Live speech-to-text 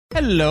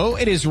Hello,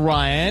 it is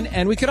Ryan,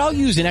 and we could all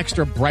use an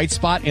extra bright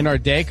spot in our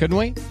day, couldn't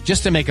we?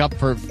 Just to make up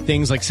for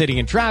things like sitting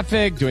in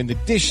traffic, doing the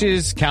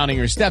dishes, counting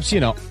your steps,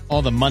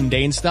 all the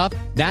mundane stuff.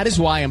 That is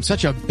why I'm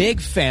such a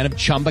big fan of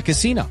Chumba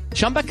Casino.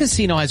 Chumba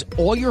Casino has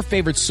all your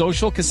favorite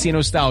social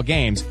casino-style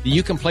games that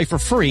you can play for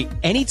free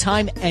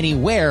anytime,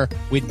 anywhere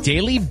with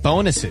daily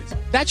bonuses.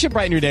 That should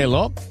brighten your day a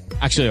little.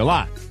 Actually, a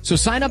lot. So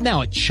sign up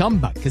now at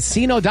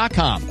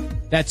ChumbaCasino.com.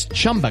 That's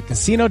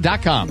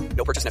ChumbaCasino.com.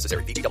 No purchase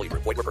necessary. VGW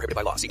Group. Void where prohibited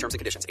by law. See terms and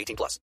conditions.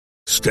 18+.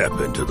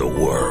 Step into the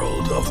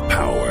world of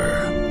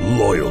power,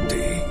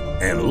 loyalty,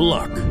 and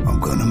luck.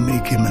 I'm gonna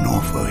make him an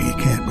offer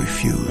he can't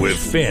refuse. With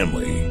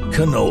family,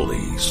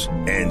 cannolis,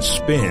 and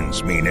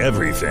spins mean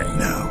everything.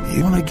 Now,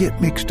 you wanna get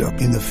mixed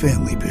up in the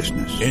family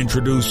business.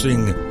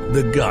 Introducing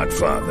The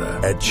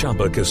Godfather at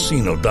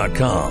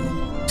ChumbaCasino.com.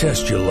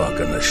 Test your luck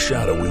in the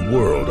shadowy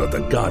world of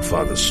The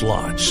Godfather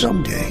slot.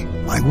 Someday,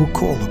 I will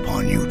call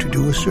upon you to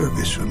do a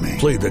service for me.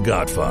 Play The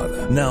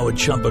Godfather now at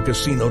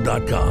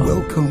ChumbaCasino.com.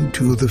 Welcome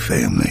to the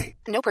family.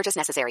 No purchase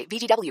necessary.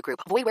 VGW Group.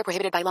 Void where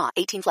prohibited by law.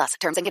 18+.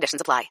 Terms and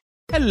conditions apply.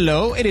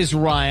 Hello, it is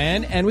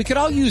Ryan, and we could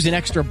all use an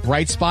extra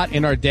bright spot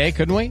in our day,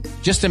 couldn't we?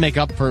 Just to make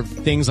up for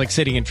things like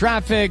sitting in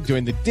traffic,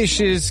 doing the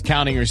dishes,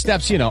 counting your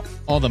steps,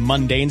 all the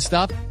mundane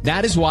stuff.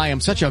 That is why I'm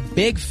such a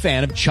big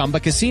fan of Chumba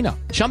Casino.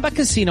 Chumba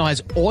Casino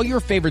has all your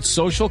favorite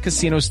social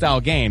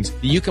casino-style games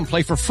that you can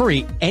play for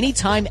free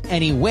anytime,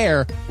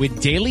 anywhere with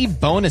daily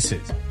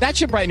bonuses. That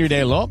should brighten your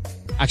day a little.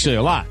 Actually,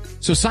 a lot.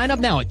 So sign up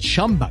now at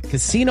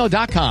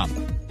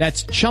ChumbaCasino.com.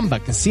 That's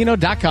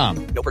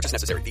ChumbaCasino.com. No purchase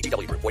necessary.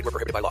 VGW Group. Void where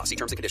prohibited by law. See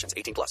terms and conditions.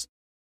 18+.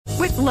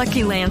 With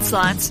Lucky Land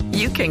Slots,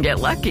 you can get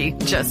lucky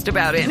just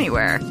about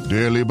anywhere.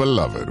 Dearly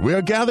beloved, we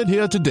are gathered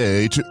here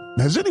today to...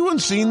 Has anyone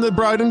seen the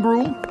bride and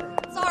groom?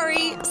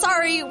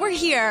 Sorry, we're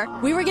here.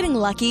 We were getting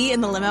lucky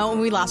in the limo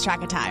and we lost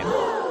track of time.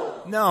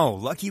 No,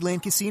 Lucky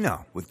Land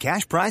Casino, with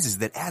cash prizes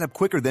that add up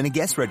quicker than a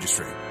guest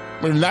registry.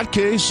 In that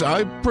case,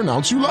 I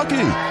pronounce you lucky.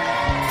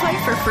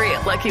 Play for free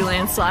at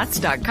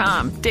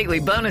LuckyLandSlots.com. Daily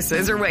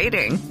bonuses are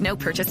waiting. No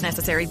purchase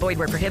necessary. Void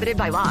where prohibited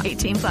by law.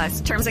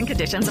 18+. Terms and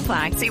conditions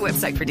apply. See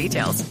website for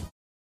details.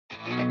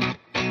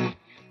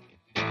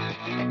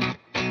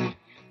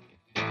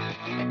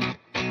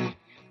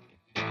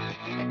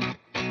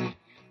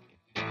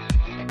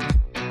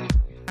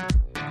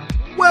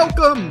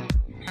 Welcome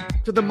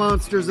to the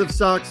Monsters of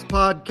Sox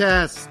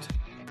podcast.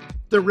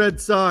 The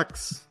Red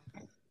Sox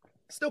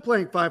still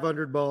playing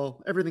 500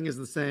 ball. Everything is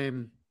the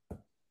same.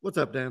 What's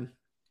up, Dan?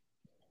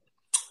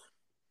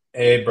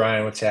 Hey,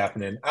 Brian, what's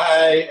happening?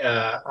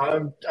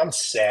 I'm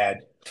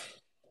sad.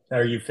 How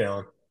are you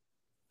feeling?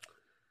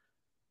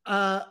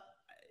 I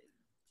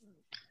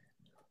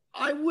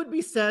would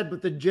be sad,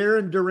 but the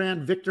Jaron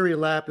Duran victory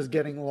lap is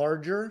getting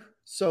larger.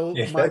 So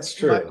yeah, that's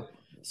true.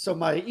 So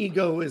my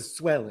ego is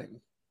swelling.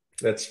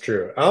 That's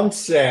true. I'm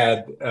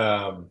sad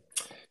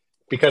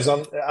because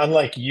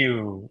unlike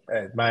you,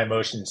 my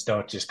emotions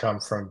don't just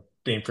come from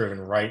being proven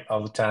right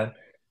all the time.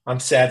 I'm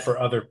sad for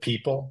other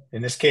people.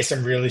 In this case,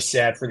 I'm really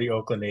sad for the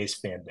Oakland A's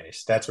fan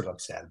base. That's what I'm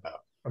sad about.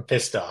 I'm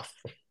pissed off.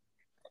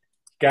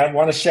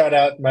 Want to shout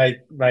out my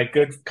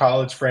good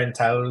college friend,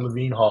 Tyler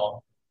Levine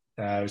Hall.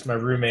 He was my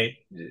roommate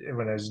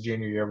when I was a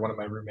junior year, one of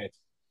my roommates.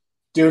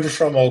 Dude is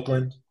from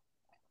Oakland.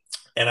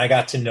 And I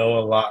got to know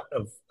a lot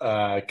of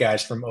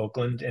guys from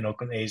Oakland and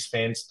Oakland A's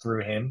fans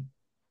through him.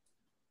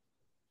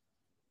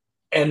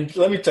 And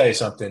let me tell you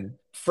something.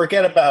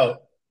 Forget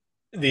about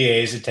the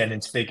A's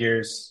attendance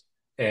figures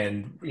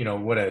and,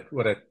 what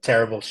a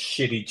terrible,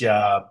 shitty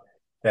job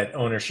that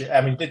ownership –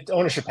 I mean, the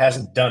ownership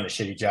hasn't done a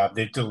shitty job.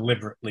 They've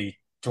deliberately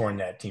torn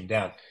that team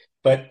down.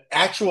 But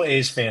actual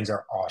A's fans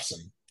are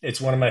awesome. It's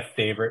one of my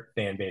favorite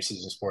fan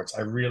bases in sports.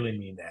 I really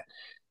mean that.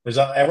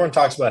 Everyone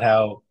talks about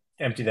how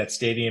empty that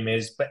stadium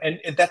is, and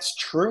that's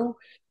true,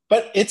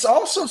 but it's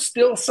also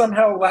still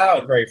somehow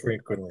loud very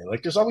frequently.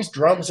 Like there's always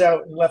drums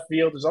out in left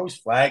field. There's always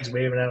flags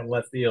waving out in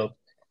left field.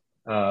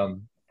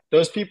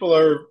 Those people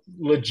are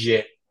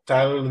legit.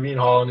 Tyler Levine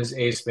Hall and his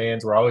A's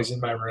fans were always in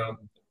my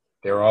room.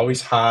 They were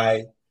always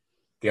high.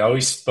 They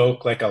always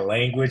spoke like a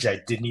language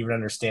I didn't even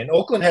understand.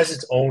 Oakland has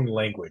its own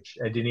language.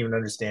 I didn't even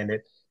understand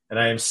it. And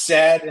I am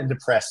sad and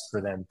depressed for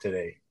them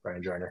today,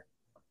 Brian Joyner.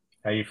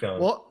 How you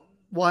feeling? Well,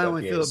 I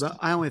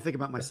only think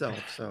about myself.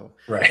 So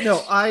right.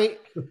 No,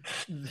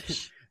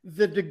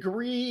 the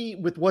degree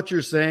with what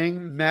you're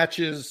saying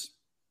matches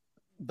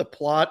the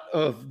plot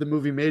of the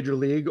movie Major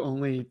League,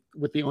 only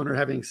with the owner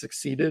having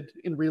succeeded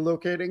in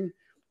relocating,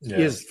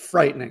 is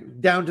frightening,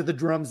 down to the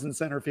drums in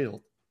center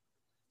field.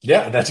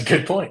 Yeah, that's a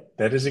good point.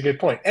 That is a good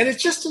point. And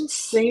it's just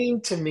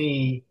insane to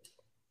me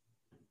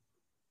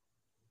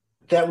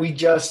that we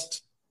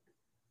just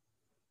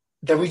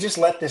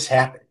let this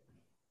happen.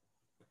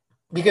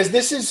 Because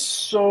this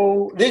is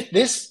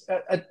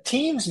a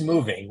team's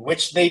moving,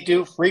 which they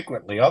do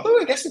frequently. Although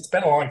I guess it's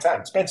been a long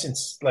time. It's been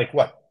since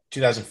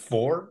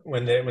 2004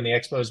 when the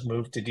Expos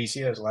moved to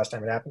DC. That was the last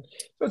time it happened.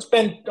 So it's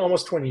been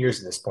almost 20 years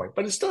at this point,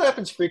 but it still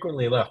happens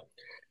frequently enough.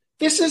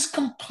 This is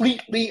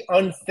completely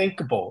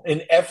unthinkable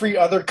in every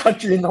other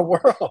country in the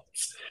world.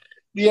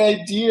 The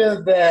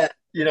idea that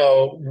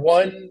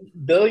one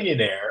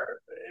billionaire,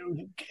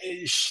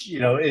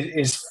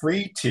 is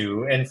free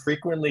to and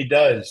frequently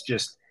does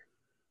just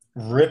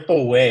rip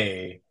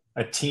away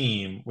a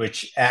team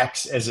which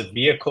acts as a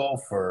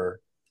vehicle for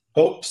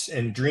hopes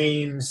and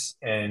dreams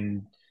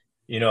and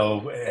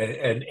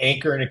an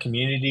anchor in a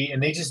community,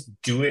 and they just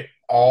do it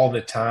all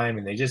the time,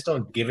 and they just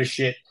don't give a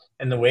shit.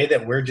 And the way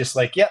that we're just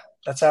like, yep,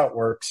 that's how it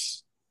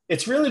works.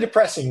 It's really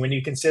depressing when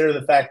you consider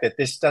the fact that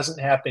this doesn't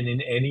happen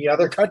in any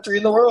other country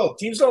in the world.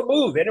 Teams don't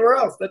move anywhere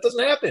else. That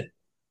doesn't happen.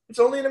 It's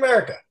only in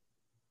America.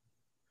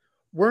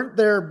 Weren't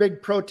there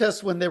big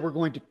protests when they were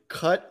going to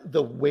cut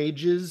the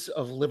wages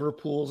of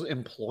Liverpool's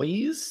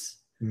employees?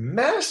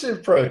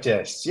 Massive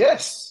protests.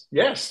 Yes.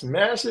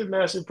 Massive,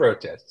 massive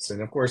protests.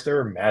 And of course, there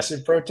were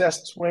massive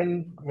protests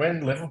when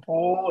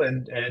Liverpool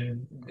and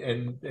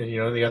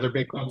the other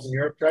big clubs in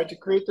Europe tried to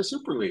create the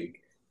Super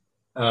League.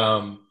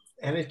 And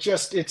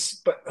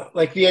but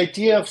like the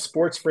idea of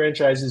sports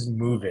franchises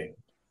moving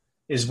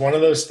is one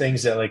of those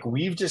things that like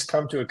we've just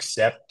come to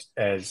accept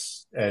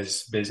as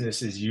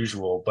business as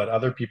usual, but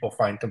other people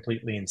find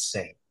completely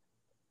insane.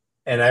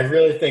 And I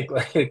really think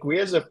like we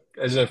as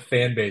a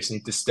fan base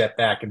need to step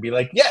back and be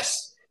like,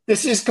 yes,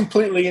 this is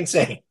completely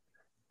insane.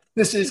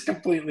 This is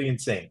completely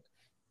insane.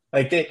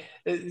 Like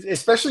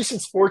especially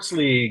since sports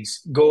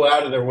leagues go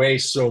out of their way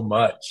so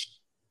much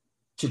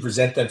to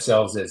present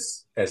themselves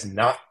as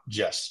not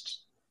just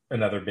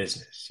another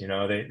business.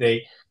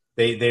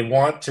 They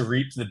want to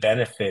reap the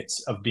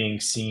benefits of being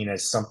seen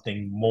as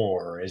something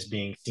more, as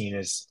being seen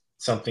as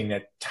something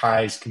that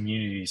ties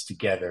communities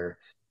together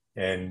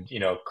and,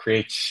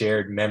 creates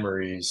shared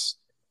memories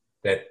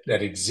that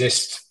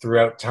exist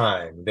throughout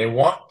time. They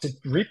want to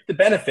reap the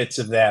benefits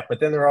of that, but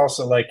then they're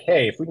also like,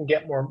 hey, if we can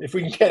get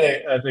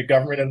the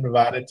government of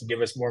Nevada to give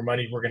us more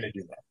money, we're going to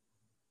do that.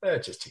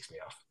 That just ticks me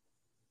off.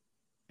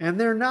 And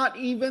they're not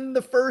even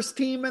the first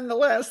team in the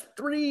last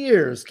 3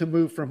 years to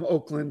move from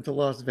Oakland to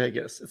Las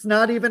Vegas. It's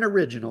not even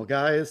original,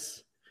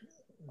 guys.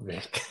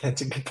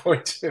 That's a good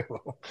point, too.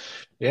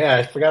 Yeah,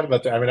 I forgot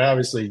about that. I mean,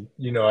 obviously,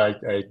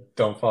 I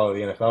don't follow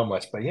the NFL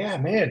much, but yeah,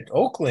 man,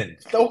 Oakland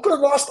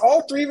lost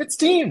all 3 of its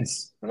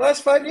teams in the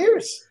last 5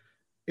 years.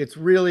 It's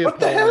really what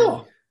appalling. The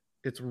hell?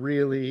 It's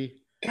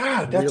really,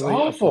 God, that's really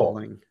awful.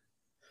 Appalling.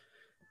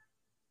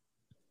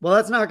 Well,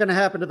 that's not going to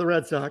happen to the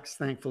Red Sox,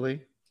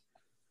 thankfully.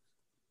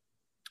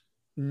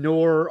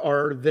 Nor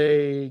are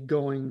they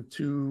going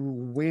to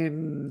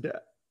win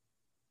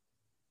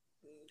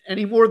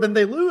any more than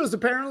they lose,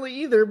 apparently,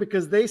 either,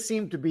 because they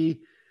seem to be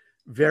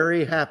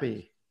very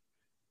happy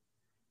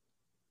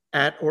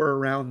at or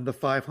around the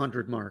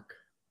 500 mark.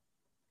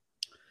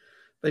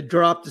 They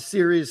dropped a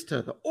series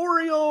to the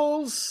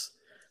Orioles.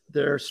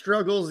 Their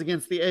struggles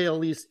against the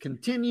AL East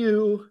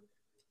continue.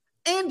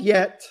 And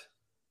yet,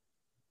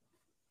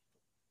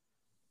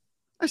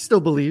 I still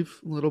believe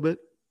a little bit.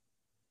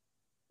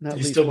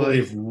 You still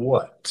believe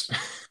what?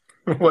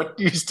 What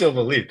do you still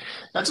believe?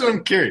 That's what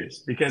I'm curious,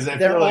 because I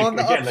they're feel like on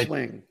the again,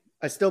 upswing.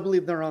 I still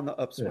believe they're on the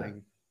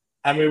upswing.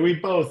 Yeah. I mean, we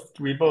both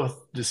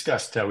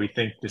discussed how we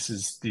think this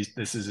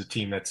is a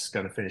team that's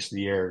going to finish the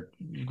year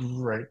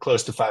right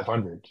close to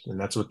 500, and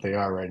that's what they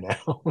are right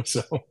now.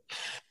 So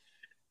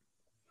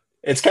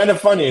it's kind of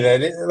funny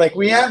that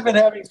we have been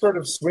having sort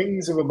of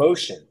swings of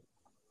emotion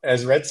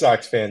as Red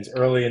Sox fans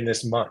early in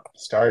this month,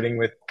 starting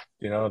with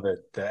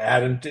the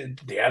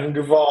Adam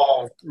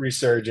Duvall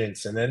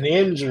resurgence, and then the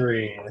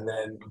injury, and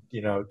then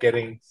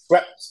getting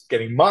swept,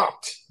 getting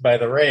mocked by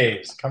the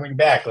Rays, coming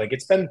back. Like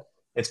it's been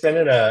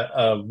in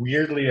a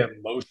weirdly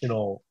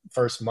emotional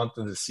first month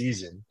of the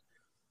season,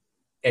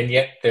 and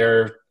yet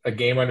they're a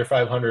game under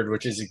 500,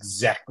 which is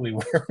exactly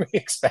where we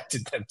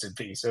expected them to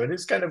be. So it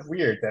is kind of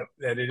weird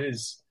that it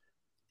is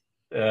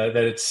that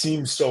it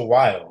seems so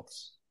wild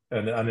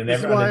on a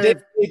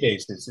day-to-day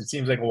basis. It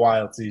seems like a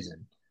wild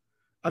season.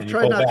 I've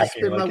tried not to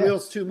spin my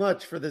wheels too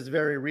much for this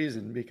very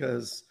reason,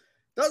 because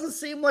it doesn't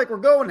seem like we're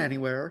going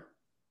anywhere.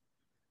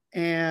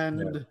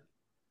 But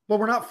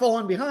we're not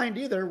falling behind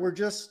either. We're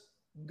just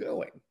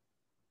going.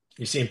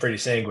 You seem pretty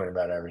sanguine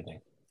about everything.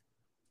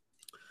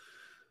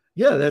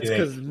 Yeah, that's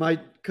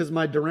because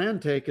my Duran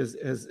take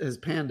has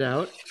panned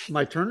out.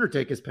 My Turner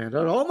take has panned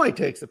out. All my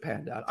takes have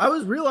panned out. I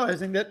was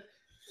realizing that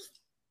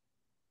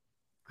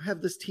I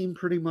have this team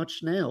pretty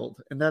much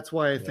nailed. And that's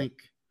why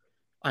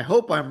I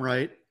hope I'm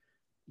right,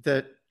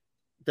 that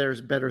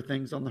there's better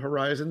things on the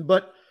horizon.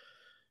 But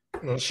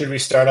should we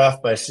start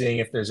off by seeing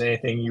if there's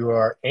anything you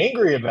are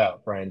angry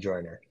about, Brian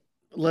Joyner?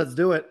 Let's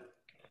do it.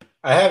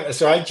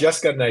 I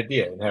just got an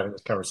idea in having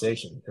this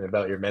conversation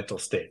about your mental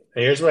state.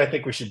 Here's what I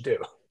think we should do.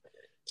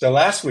 So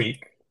last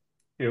week,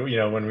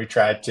 when we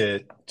tried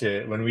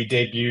when we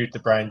debuted the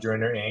Brian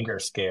Joyner anger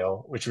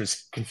scale, which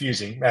was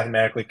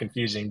mathematically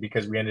confusing,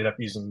 because we ended up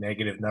using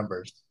negative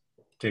numbers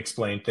to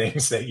explain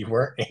things that you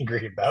weren't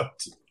angry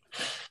about.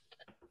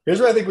 Here's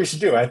what I think we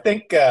should do. I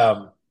think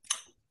I'm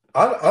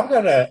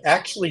going to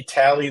actually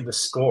tally the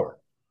score,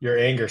 your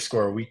anger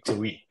score, week to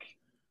week.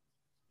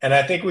 And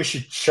I think we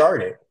should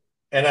chart it.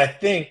 And I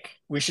think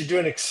we should do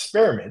an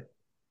experiment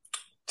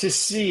to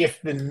see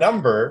if the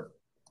number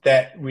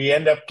that we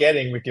end up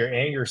getting with your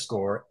anger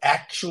score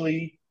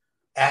actually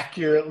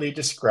accurately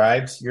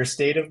describes your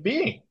state of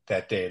being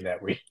that day and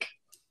that week?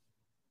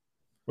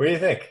 What do you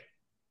think?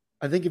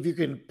 I think if you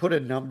can put a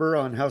number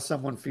on how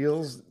someone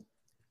feels,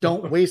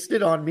 don't waste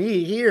it on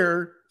me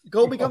here.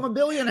 Go become a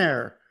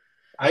billionaire.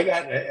 I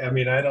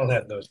don't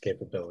have those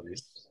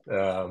capabilities.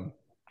 But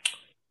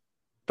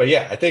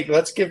yeah, I think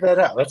let's give that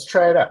out. Let's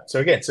try it out. So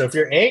again, if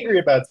you're angry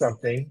about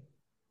something,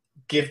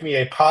 give me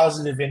a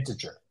positive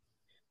integer.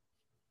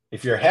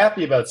 If you're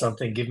happy about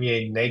something, give me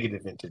a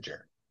negative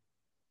integer.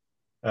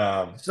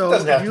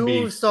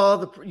 You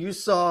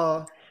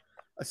saw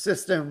a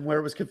system where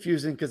it was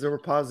confusing because there were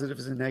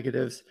positives and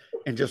negatives,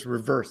 and just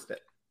reversed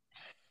it.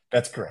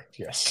 That's correct.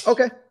 Yes.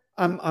 Okay,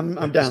 I'm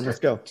down. Let's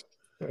go.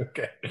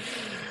 Okay.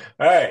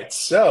 All right.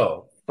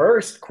 So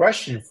first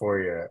question for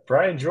you,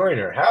 Brian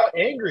Joyner. How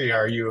angry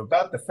are you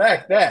about the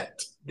fact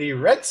that the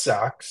Red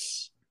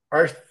Sox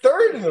are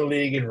third in the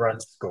league in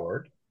runs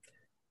scored,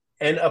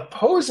 and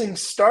opposing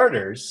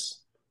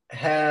starters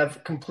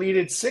have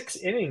completed 6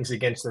 innings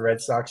against the Red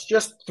Sox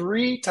just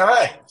 3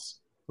 times,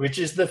 which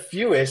is the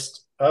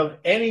fewest of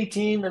any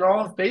team in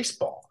all of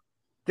baseball?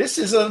 This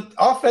is an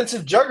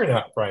offensive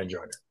juggernaut, Brian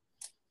Joyner.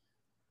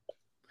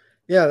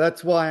 Yeah,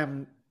 that's why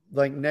I'm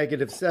like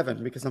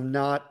 -7, because I'm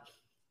not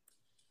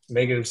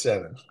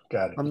 -7.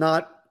 Got it. I'm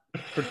not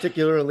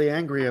particularly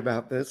angry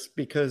about this,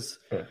 because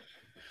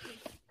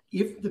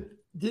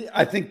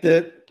I think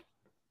that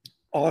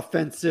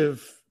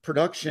offensive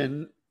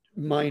production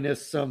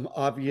minus some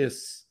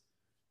obvious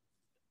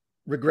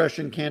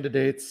regression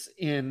candidates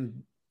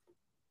in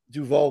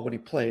Duvall when he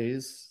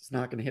plays, he's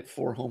not going to hit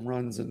 4 home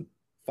runs in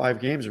 5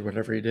 games or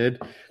whatever he did.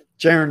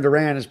 Jaron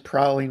Duran is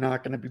probably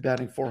not going to be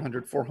batting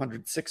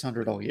 400,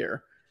 600 all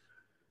year.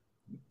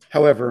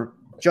 However,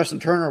 Justin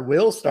Turner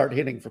will start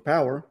hitting for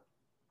power,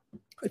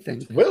 I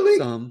think. Will he?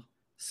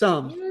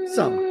 Some.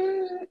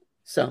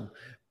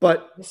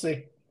 But we'll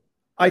see.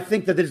 I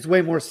think that it's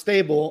way more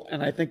stable,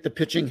 and I think the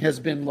pitching has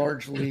been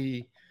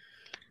largely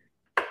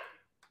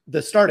 –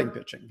 the starting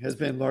pitching has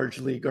been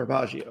largely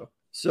Garbaggio.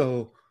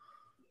 So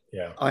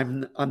yeah,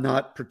 I'm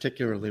not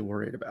particularly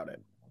worried about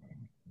it.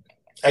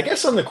 I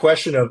guess on the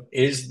question of,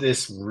 is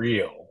this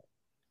real?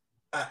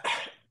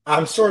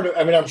 I'm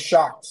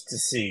shocked to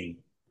see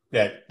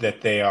that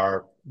they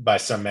are, by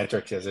some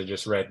metrics, as I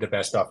just read, the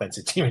best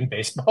offensive team in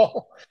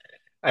baseball.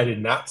 I did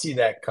not see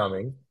that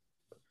coming.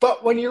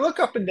 But when you look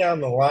up and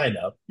down the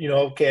lineup,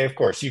 okay, of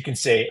course, you can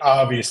say,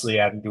 obviously,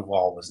 Adam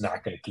Duvall was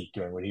not going to keep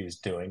doing what he was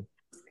doing.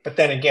 But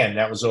then again,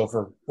 that was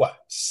over,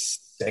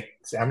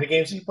 6? How many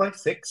games did he play?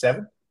 6,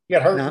 7? He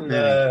got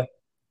hurt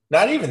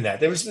not even that.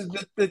 There was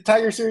the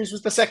Tiger series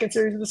was the second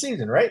series of the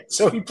season, right?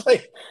 So we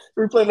played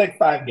like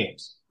 5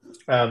 games.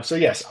 So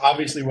yes,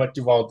 obviously what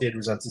Duvall did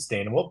was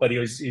unsustainable, but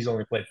he's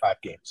only played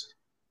 5 games.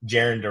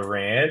 Jaron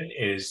Duran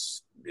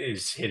is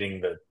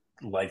hitting the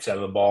lights out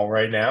of the ball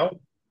right now.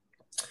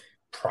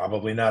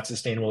 Probably not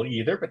sustainable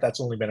either, but that's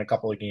only been a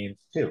couple of games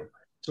too.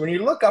 So when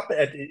you look up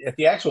at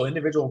the actual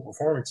individual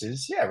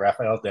performances, yeah,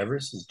 Rafael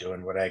Devers is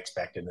doing what I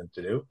expected him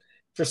to do.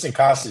 Tristan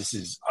Casas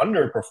is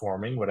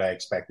underperforming what I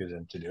expected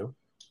him to do.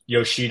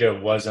 Yoshida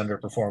was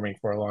underperforming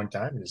for a long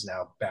time and is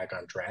now back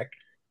on track.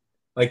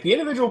 Like, the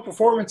individual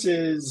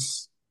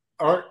performances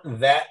aren't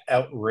that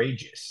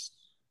outrageous.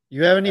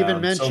 You haven't even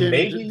mentioned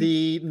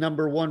the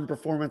number 1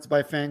 performance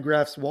by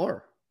Fangraphs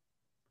WAR.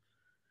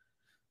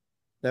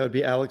 That would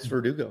be Alex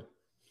Verdugo.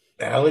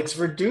 Alex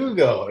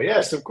Verdugo,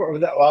 yes, of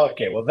course.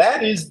 Well,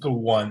 that is the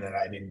one that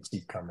I didn't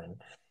see coming.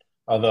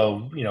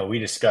 Although, we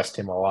discussed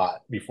him a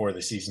lot before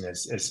the season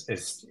as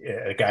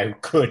a guy who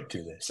could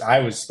do this. I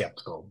was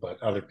skeptical,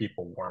 but other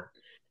people weren't.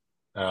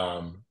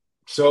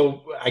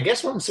 So I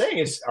guess what I'm saying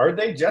is, are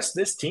they just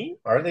this team?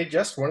 Are they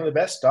just one of the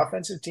best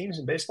offensive teams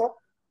in baseball?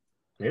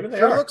 Maybe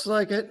they are.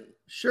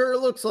 Sure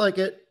looks like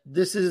it.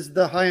 This is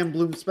the Chaim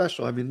Bloom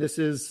special. I mean, this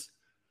is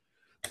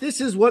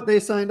what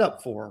they signed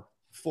up for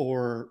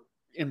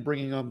in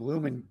bringing on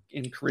Bloom and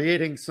in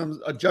creating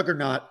a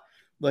juggernaut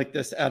like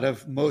this out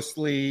of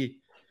mostly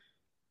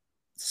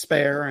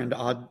spare and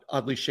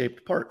oddly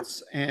shaped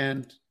parts,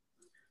 and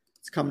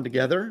it's come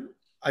together.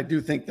 I do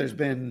think there's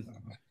been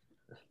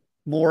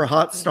more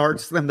hot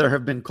starts than there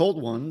have been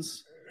cold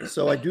ones,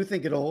 so I do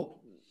think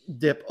it'll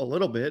dip a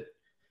little bit.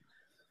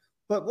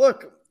 But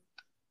look,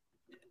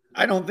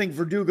 I don't think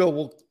Verdugo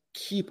will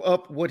keep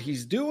up what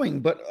he's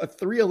doing, but a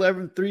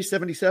 311,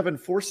 377,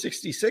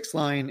 466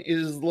 line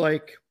is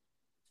like,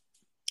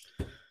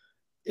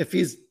 if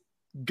he's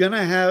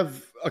gonna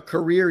have a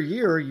career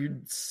year,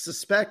 you'd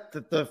suspect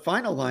that the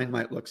final line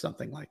might look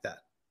something like that.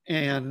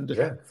 And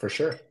yeah, for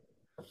sure.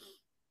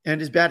 And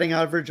his batting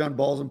average on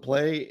balls in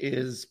play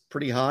is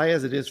pretty high,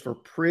 as it is for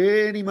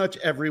pretty much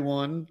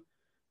everyone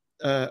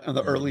on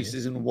the early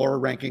season WAR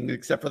ranking,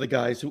 except for the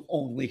guys who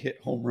only hit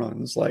home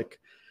runs, like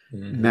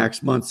Max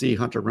Muncy,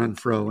 Hunter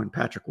Renfroe, and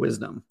Patrick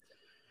Wisdom.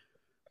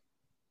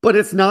 But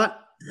it's not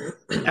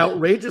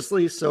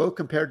outrageously so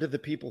compared to the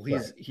people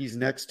he's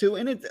next to.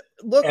 And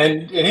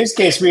in his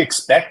case, we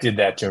expected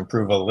that to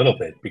improve a little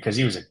bit because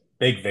he was a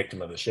big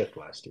victim of the shift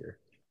last year.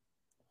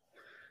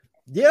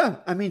 Yeah,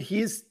 I mean,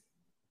 he's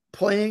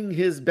playing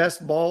his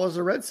best ball as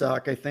a Red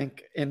Sox, I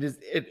think, and is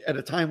at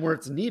a time where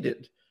it's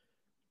needed.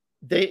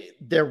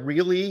 They're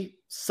really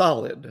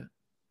solid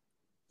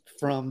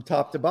from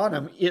top to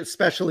bottom,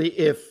 especially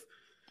if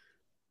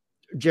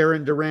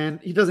Jarren Duran,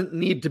 he doesn't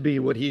need to be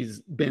what he's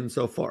been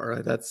so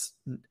far. That's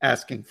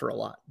asking for a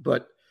lot,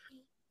 but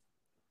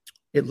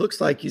it looks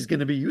like he's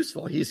going to be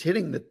useful. He's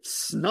hitting the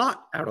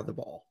snot out of the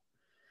ball.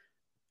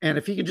 And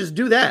if he can just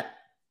do that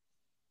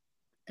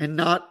and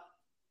not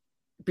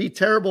be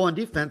terrible on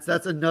defense,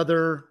 that's a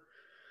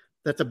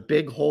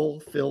big hole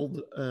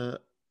filled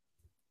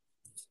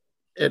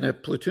in a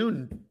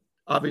platoon,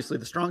 obviously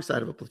the strong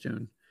side of a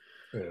platoon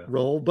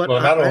role. But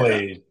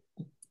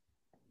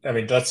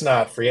let's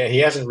not forget, he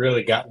hasn't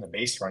really gotten the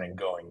base running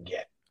going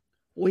yet.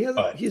 Well, he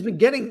hasn't. He's been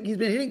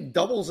hitting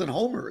doubles and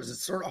homers.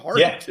 It's sort of hard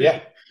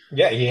to.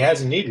 Yeah, he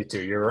hasn't needed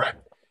to. You're right.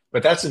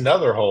 But that's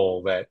another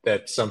hole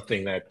that's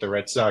something that the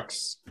Red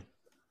Sox,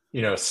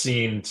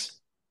 seemed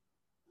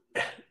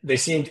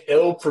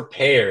ill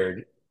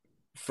prepared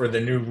for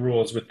the new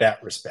rules with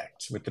that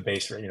respect, with the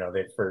base.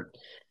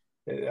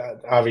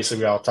 Obviously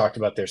we all talked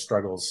about their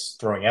struggles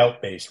throwing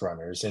out base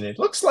runners, and it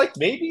looks like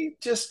maybe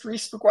just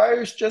Reese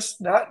McGuire's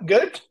just not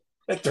good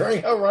at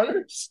throwing out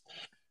runners,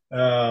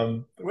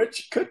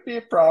 which could be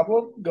a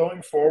problem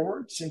going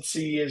forward, since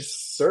he is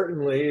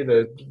certainly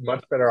the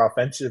much better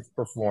offensive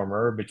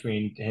performer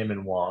between him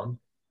and Wong.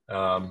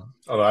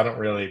 Although I don't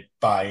really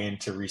buy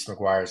into Reese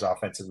McGuire's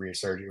offensive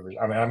resurgence.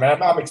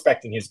 I'm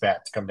expecting his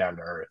bat to come down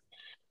to earth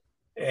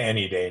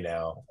any day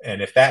now.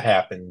 And if that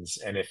happens,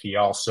 and if he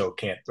also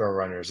can't throw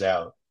runners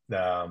out,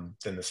 then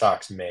the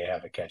Sox may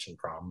have a catching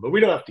problem. But we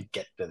don't have to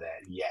get to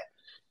that yet,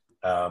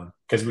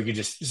 because we could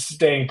just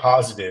staying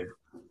positive.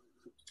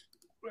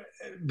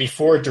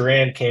 Before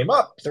Duran came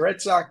up, the Red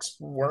Sox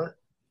weren't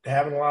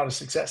having a lot of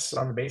success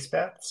on the base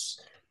paths.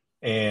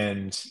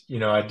 And,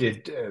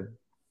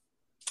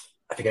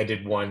 I think I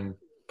did one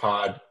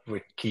pod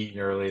with Keaton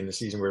early in the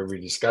season where we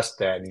discussed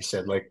that, and he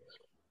said,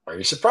 are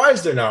you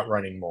surprised they're not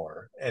running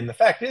more? And the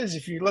fact is,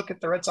 if you look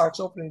at the Red Sox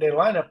opening day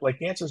lineup,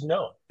 the answer is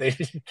no. They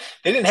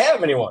didn't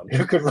have anyone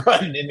who could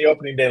run in the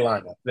opening day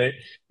lineup.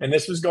 And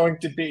this was going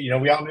to be,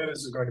 we all knew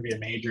this was going to be a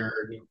major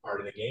new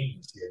part of the game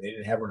this year. They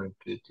didn't have one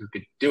who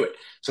could do it.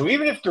 So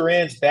even if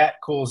Duran's bat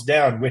cools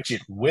down, which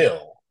it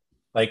will,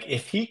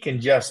 if he can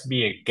just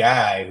be a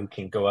guy who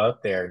can go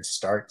out there and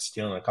start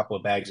stealing a couple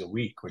of bags a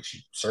week, which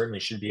he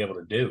certainly should be able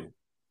to do,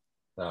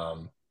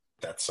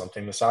 that's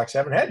something the Sox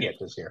haven't had yet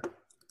this year.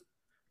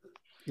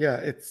 Yeah,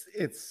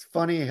 it's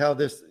funny how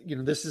this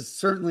is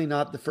certainly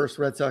not the first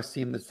Red Sox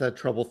team that's had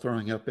trouble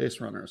throwing out base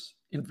runners.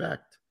 In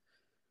fact,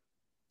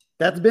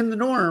 that's been the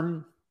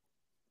norm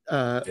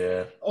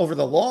over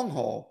the long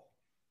haul,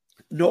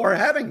 nor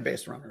having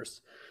base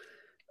runners,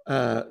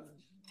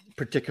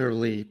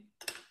 particularly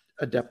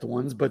adept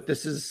ones. But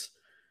this is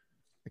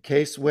a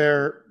case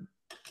where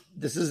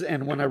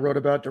and when I wrote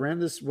about Duran,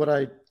 this is what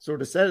I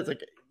sort of said.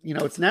 It's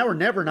it's now or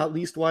never, not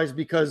least wise,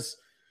 because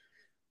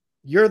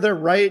you're the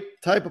right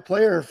type of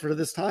player for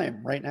this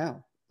time right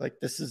now.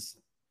 This is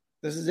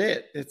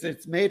it.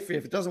 It's made for you.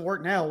 If it doesn't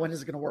work now, when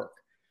is it going to work?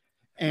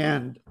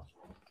 And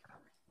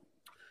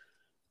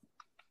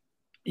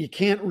you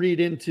can't read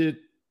into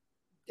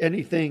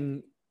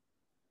anything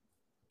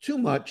too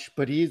much,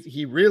 but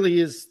he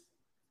really is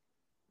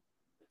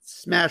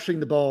smashing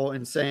the ball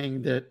and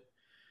saying that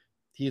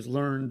he's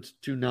learned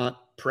to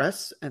not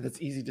press. And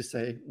it's easy to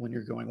say when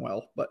you're going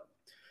well, but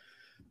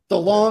the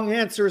long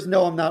answer is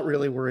no, I'm not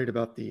really worried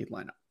about the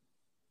lineup.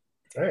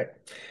 All right.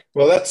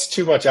 Well, that's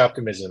too much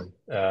optimism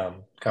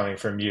coming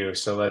from you.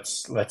 So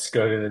let's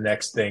go to the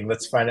next thing.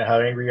 Let's find out how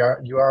angry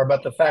you are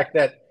about the fact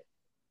that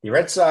the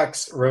Red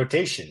Sox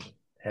rotation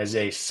has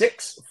a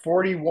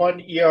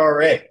 6.41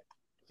 ERA,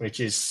 which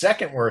is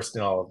second worst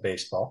in all of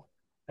baseball,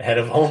 ahead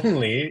of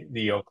only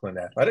the Oakland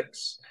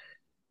Athletics.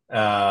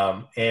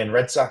 And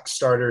Red Sox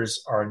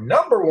starters are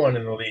number one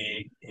in the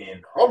league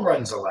in home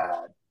runs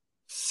allowed,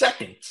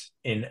 second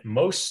in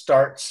most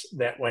starts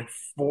that went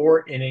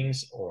 4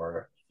 innings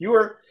or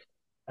fewer,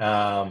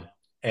 and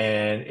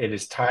it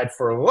is tied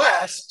for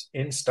last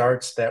in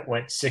starts that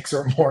went 6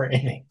 or more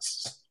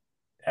innings.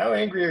 How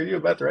angry are you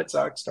about the Red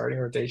Sox starting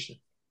rotation?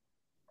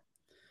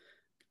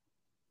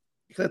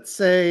 Let's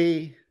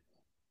say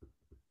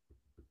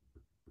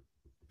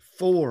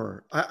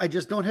 4. I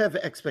just don't have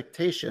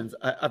expectations.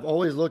 I've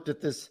always looked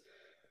at this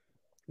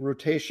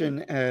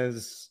rotation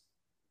as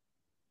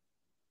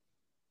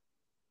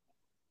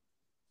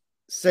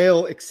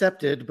sale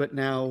accepted, but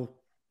now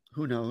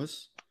who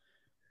knows?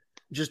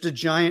 Just a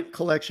giant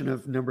collection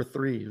of number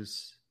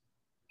 3s,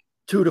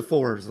 2 to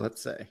 4s,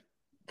 let's say.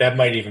 That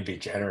might even be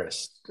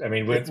generous. I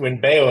mean, when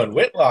Bayo and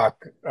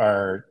Whitlock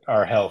are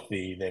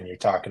healthy, then you're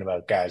talking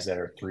about guys that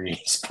are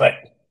 3s. But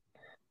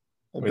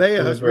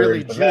Bayo has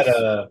really juiced.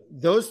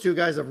 Those 2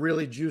 guys have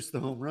really juiced the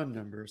home run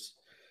numbers.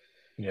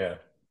 Yeah,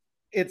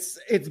 it's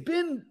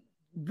been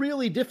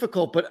really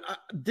difficult, but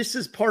this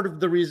is part of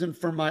the reason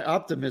for my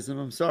optimism.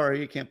 I'm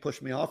sorry, you can't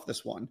push me off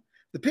this one.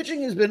 The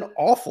pitching has been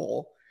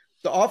awful,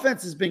 The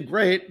offense has been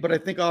great, but I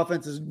think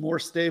offense is more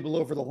stable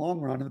over the long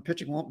run, and the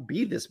pitching won't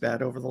be this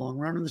bad over the long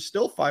run. And they're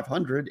still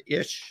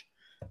 500-ish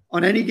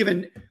on any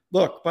given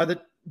look.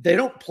 They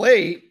don't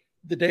play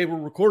the day we're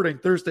recording,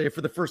 Thursday,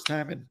 for the first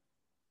time in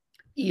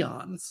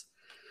eons.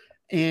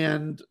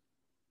 And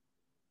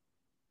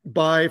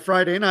by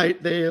Friday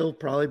night, they'll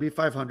probably be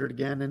 500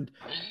 again. And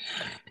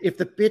if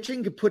the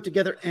pitching could put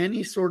together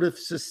any sort of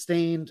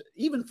sustained,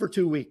 even for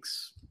 2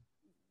 weeks,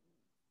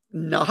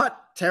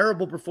 not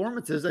terrible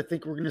performances, I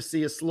think we're going to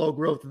see a slow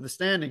growth in the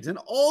standings. And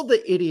all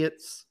the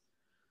idiots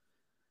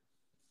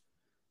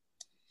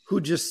who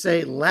just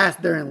say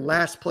they're in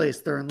last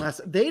place,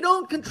 they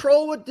don't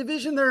control what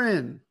division they're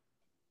in.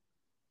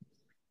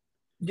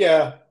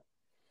 Yeah.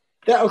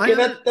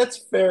 That's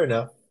fair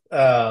enough.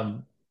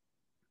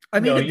 I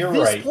mean, at you're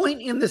this right.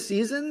 point in the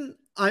season,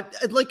 I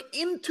like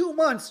in 2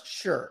 months,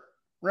 sure,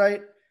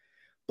 right?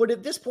 But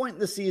at this point in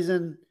the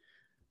season,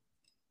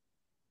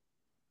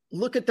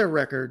 look at their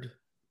record,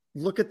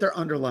 look at their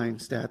underlying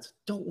stats.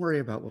 Don't worry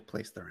about what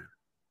place they're in,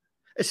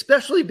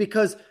 especially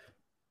because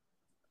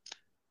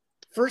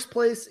first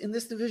place in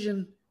this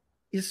division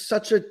is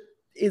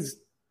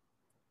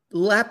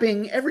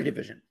lapping every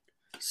division.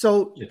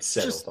 So it's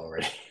settled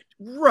already,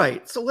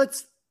 right? So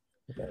let's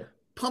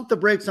pump the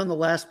brakes on the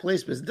last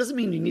place business. It doesn't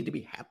mean you need to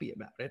be happy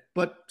about it,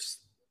 but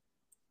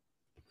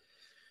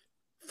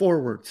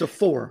forward. So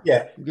 4.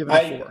 Yeah, I'm giving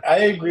it 4. I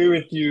agree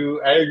with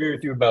you. I agree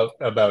with you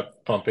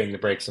about pumping the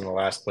brakes on the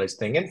last place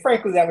thing. And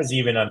frankly, that was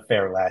even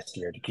unfair last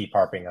year to keep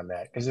harping on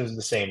that because it was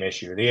the same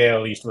issue. The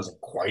AL East wasn't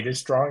quite as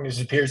strong as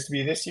it appears to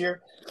be this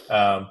year,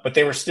 but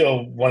they were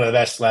still one of the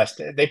best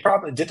They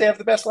have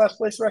the best last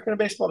place record in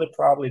baseball? They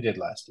probably did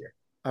last year.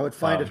 I would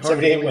find it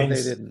hard to believe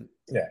they didn't.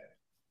 Yeah.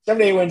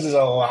 78 wins is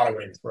a lot of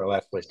wins for a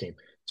last place team.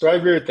 So I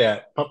agree with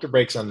that. Pump the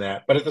brakes on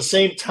that. But at the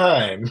same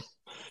time,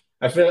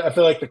 I feel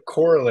like the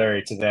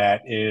corollary to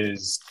that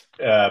is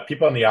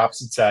people on the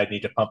opposite side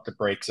need to pump the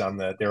brakes on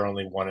they're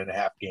only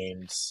 1.5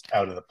 games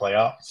out of the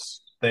playoffs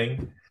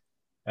thing.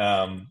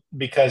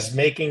 Because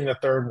making the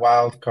third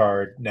wild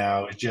card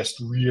now is just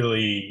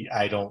really,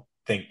 I don't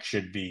think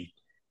should be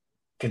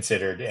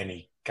considered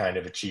any kind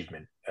of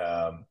achievement.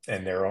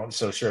 And they're only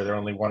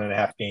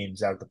 1.5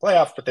 games out of the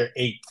playoffs, but they're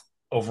 8th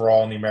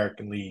overall in the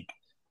American League.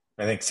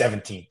 I think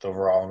 17th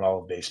overall in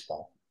all of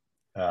baseball.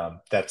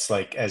 That's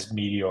like as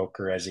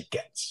mediocre as it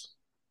gets.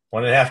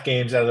 1.5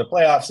 games out of the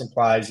playoffs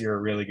implies you're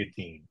a really good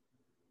team.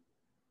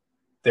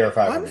 They're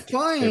 500. I'm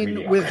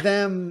fine with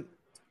them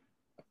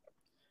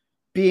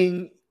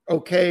being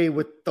okay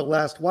with the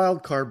last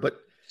wild card, but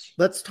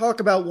let's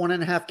talk about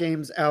 1.5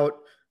 games out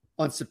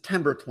on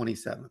September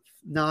 27th,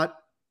 not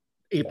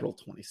April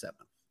 27th.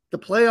 The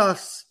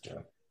playoffs. Yeah.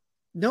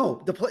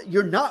 No,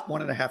 you're not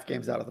 1.5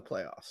 games out of the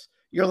playoffs.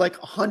 You're like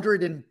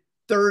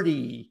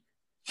 130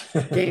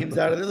 games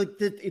out of it. Like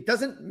it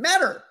doesn't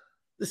matter.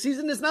 The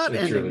season is not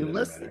ending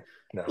unless.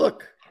 No.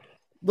 Look.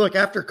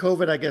 After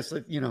COVID, I guess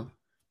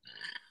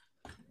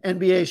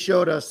NBA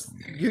showed us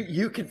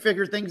you can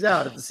figure things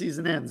out if the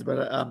season ends,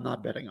 but I'm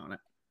not betting on it.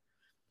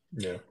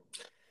 Yeah.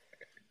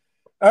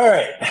 All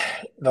right.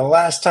 The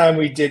last 2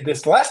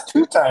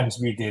 times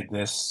we did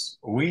this,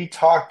 we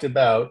talked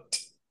about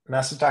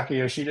Masataka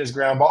Yoshida's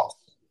ground balls.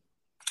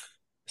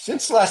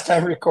 Since the last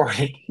time we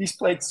recorded, he's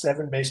played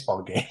 7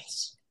 baseball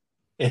games.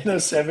 In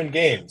those 7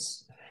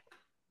 games,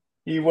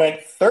 he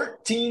went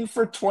 13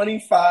 for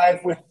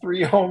 25 with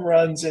 3 home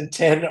runs and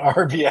 10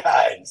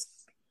 RBIs.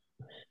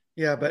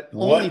 Yeah, but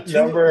what only 2,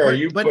 number are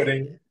you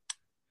putting?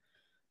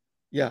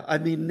 Yeah, I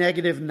mean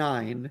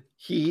 -9.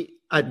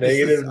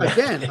 -9.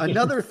 Again,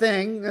 another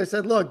thing. I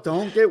said, look,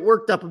 don't get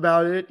worked up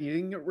about it. He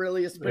didn't get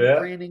really a spring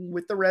training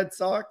with the Red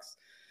Sox.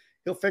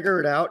 He'll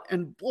figure it out.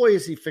 And boy,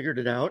 has he figured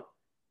it out.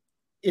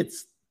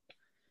 This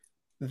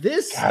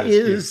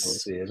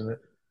is see, isn't it?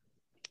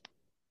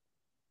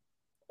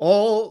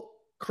 All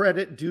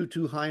credit due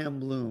to Chaim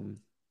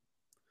Bloom.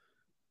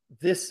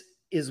 This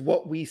is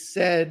what we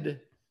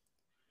said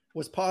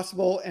was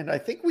possible. And I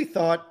think we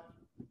thought,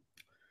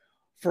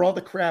 for all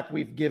the crap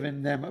we've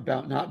given them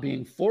about not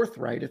being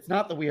forthright, it's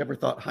not that we ever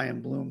thought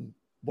Chaim Bloom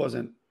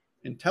wasn't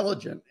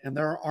intelligent. And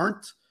there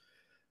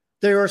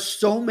are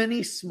so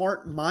many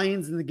smart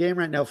minds in the game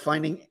right now.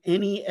 Finding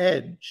any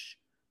edge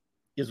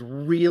is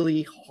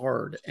really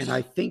hard. And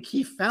I think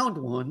he found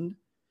one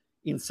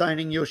in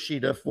signing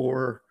Yoshida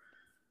for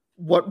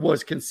what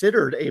was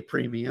considered a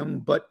premium,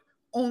 but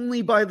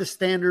only by the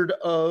standard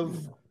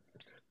of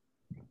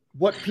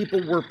what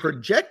people were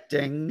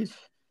projecting.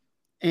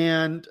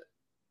 And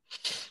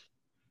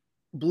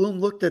Bloom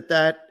looked at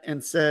that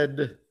and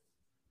said,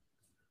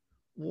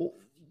 well,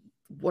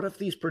 what if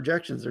these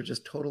projections are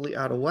just totally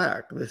out of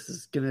whack?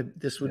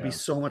 This would be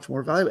so much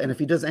more valuable. And if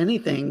he does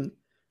anything,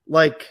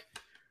 like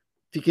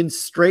if he can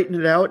straighten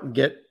it out and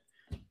get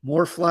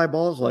more fly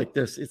balls like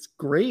this, it's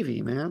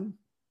gravy, man.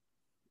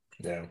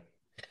 Yeah.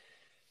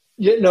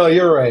 Yeah, no,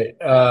 you're right.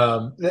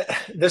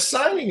 The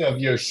signing of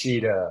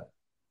Yoshida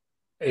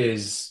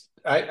is,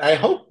 I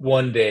hope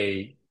one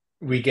day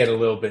we get a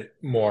little bit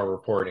more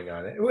reporting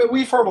on it.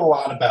 We've heard a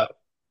lot about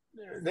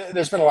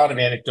there's been a lot of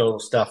anecdotal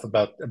stuff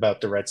about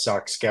the Red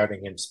Sox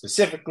scouting him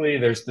specifically.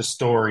 There's the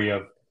story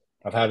of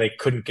how they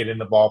couldn't get in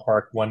the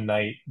ballpark one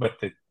night, but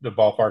the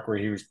ballpark where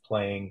he was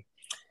playing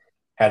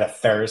had a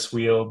Ferris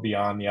wheel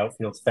beyond the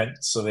outfield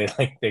fence, so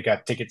they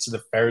got tickets to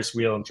the Ferris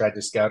wheel and tried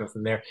to scout him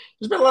from there.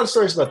 There's been a lot of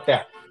stories about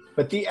that.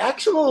 But the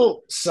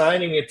actual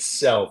signing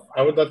itself,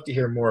 I would love to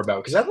hear more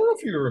about, because I don't know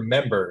if you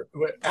remember,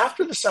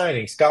 after the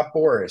signing, Scott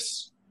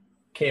Boras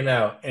came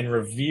out and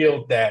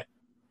revealed that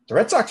the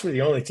Red Sox were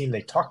the only team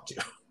they talked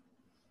to.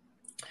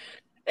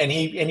 And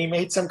he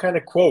made some kind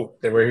of quote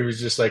where he was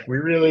just like, we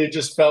really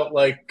just felt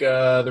like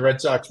the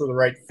Red Sox were the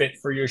right fit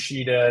for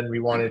Yoshida, and we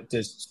wanted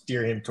to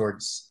steer him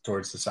towards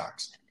the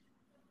Sox.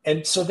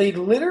 And so they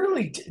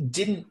literally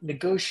didn't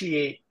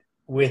negotiate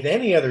with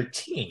any other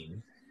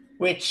team,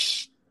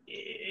 which,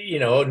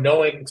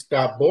 knowing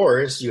Scott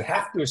Boras, you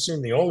have to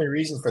assume the only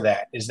reason for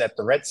that is that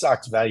the Red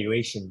Sox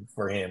valuation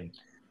for him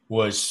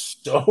was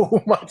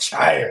so much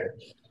higher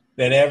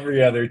than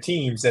every other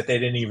team's that they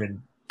didn't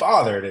even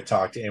bother to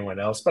talk to anyone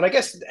else. But I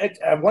guess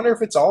I wonder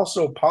if it's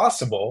also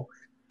possible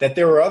that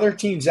there were other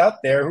teams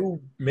out there who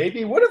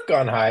maybe would have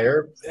gone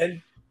higher and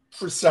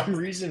for some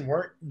reason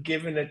weren't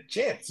given a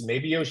chance.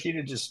 Maybe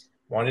Yoshida just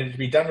wanted it to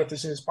be done with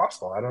as soon as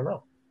possible. I don't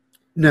know.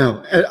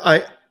 No,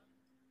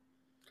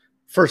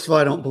 first of all,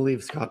 I don't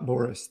believe Scott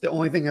Boras. The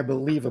only thing I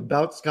believe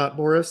about Scott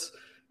Boras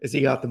is he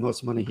got the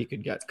most money he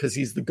could get because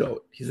he's the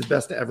GOAT. He's the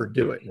best to ever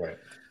do it. Right.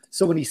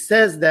 So when he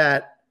says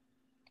that,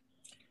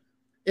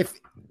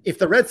 if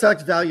the Red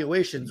Sox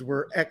valuations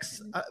were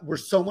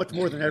so much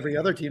more than every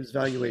other team's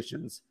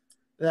valuations,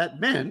 that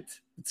meant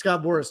that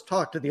Scott Boras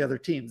talked to the other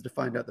teams to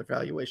find out their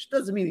valuation.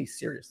 Doesn't mean he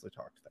seriously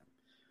talked to them.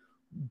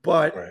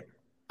 But right.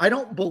 I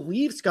don't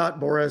believe Scott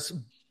Boras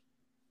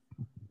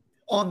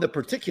on the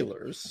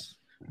particulars,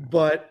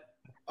 but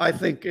I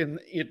think in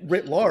it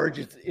writ large,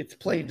 it's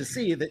plain to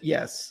see that,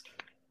 yes,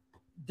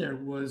 there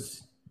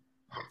was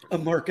a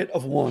market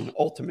of one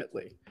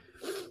ultimately,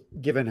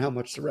 given how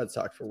much the Red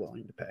Sox were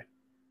willing to pay.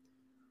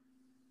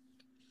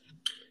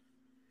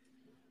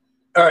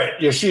 All right,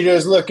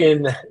 Yoshida's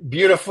looking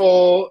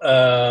beautiful.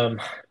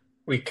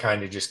 We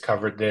kind of just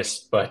covered this,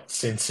 but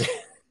since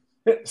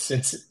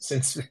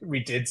we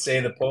did say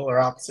the polar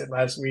opposite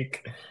last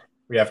week,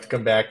 we have to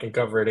come back and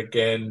cover it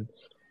again.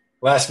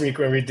 Last week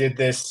when we did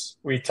this,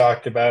 we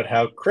talked about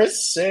how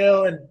Chris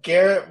Sale and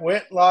Garrett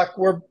Whitlock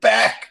were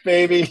back,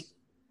 baby.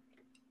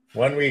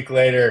 1 week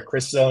later,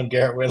 Chris Sale and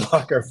Garrett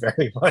Whitlock are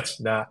very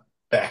much not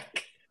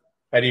back.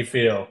 How do you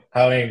feel?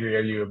 How angry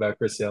are you about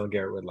Chris Sale and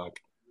Garrett Whitlock?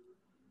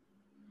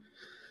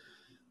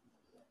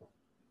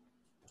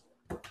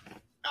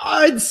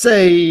 I'd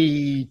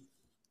say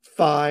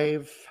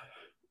 5.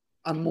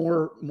 I'm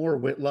more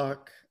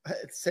Whitlock.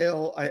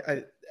 Sale,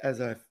 I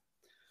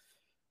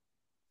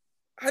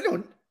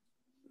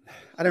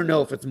don't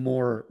know if it's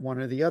more one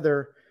or the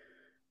other.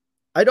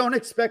 I don't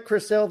expect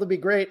Chris Sale to be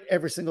great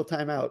every single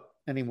time out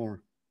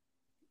anymore.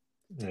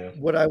 Yeah.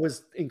 What I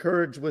was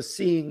encouraged was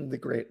seeing the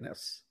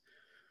greatness.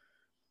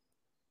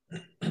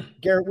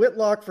 Garrett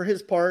Whitlock, for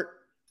his part,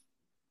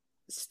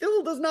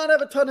 still does not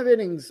have a ton of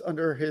innings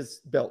under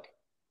his belt.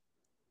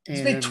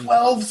 He's made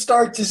 12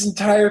 starts his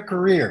entire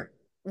career.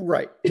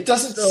 Right. It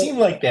doesn't seem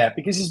like that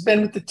because he's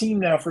been with the team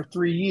now for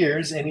 3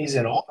 years and he's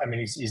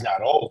he's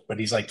not old, but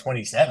he's like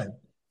 27.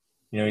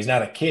 He's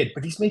not a kid,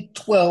 but he's made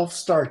 12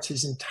 starts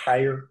his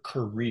entire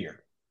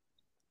career.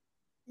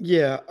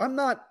 Yeah, I'm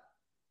not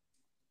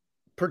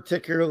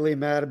particularly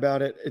mad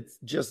about it. It's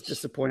just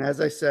disappointing.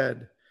 As I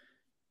said,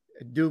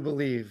 I do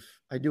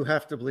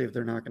have to believe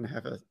they're not going to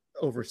have a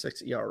over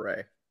 6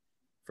 ERA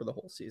for the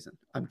whole season.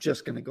 I'm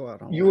just going to go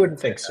out on. You wouldn't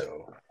think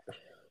so.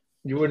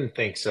 You wouldn't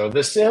think so.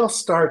 The Sale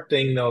start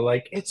thing, though,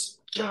 it's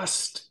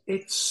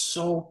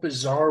so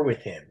bizarre with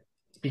him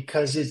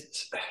because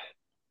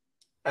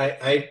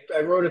I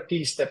wrote a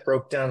piece that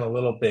broke down a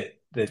little bit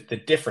the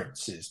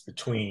differences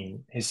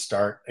between his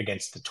start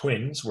against the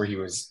Twins, where he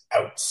was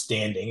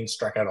outstanding and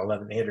struck out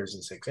 11 hitters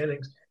in 6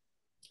 innings,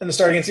 and the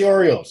start against the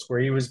Orioles, where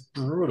he was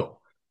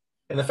brutal.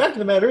 And the fact of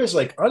the matter is,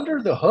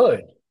 under the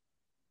hood,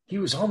 he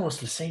was almost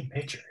the same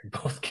pitcher in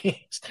both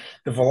games.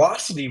 The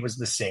velocity was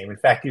the same. In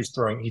fact, he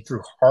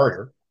threw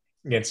harder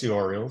against the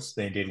Orioles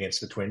than he did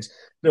against the Twins.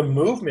 The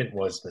movement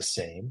was the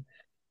same.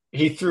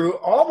 He threw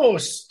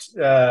almost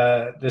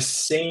the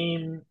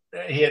same.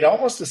 He had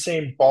almost the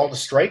same ball to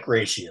strike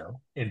ratio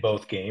in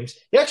both games.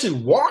 He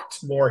actually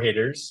walked more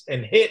hitters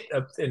and hit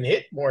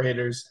more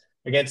hitters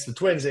against the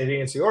Twins than he did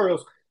against the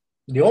Orioles.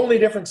 The only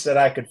difference that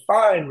I could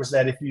find was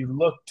that if you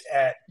looked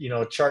at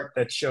a chart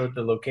that showed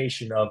the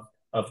location of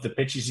the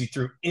pitches he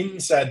threw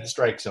inside the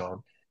strike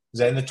zone, is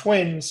that in the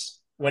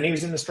Twins, when he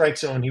was in the strike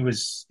zone, he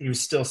was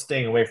still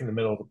staying away from the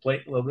middle of the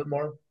plate a little bit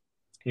more.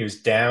 He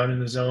was down in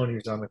the zone. He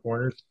was on the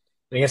corners.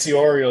 And against the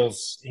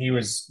Orioles, he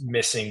was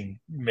missing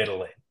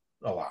middle in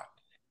a lot.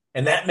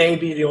 And that may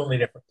be the only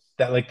difference.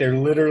 That they're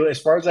literally, as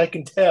far as I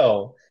can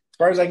tell,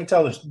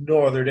 there's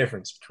no other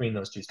difference between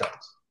those two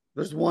starts.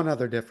 There's one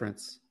other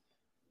difference.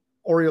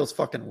 Orioles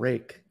fucking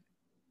rake.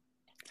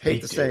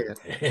 Hate to say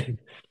it.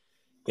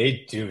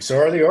 They do. So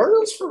are the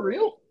Orioles for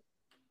real?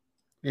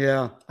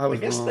 Yeah, I I was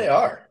guess wrong. they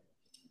are.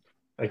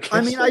 I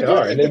guess mean, they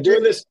are. And they're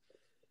doing this.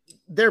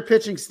 Their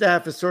pitching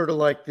staff is sort of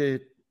like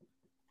the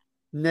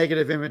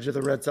negative image of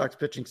the Red Sox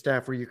pitching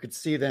staff, where you could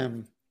see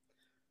them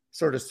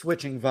sort of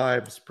switching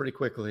vibes pretty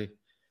quickly.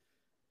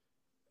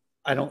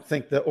 I don't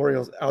think the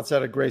Orioles,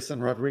 outside of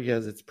Grayson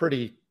Rodriguez, it's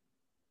pretty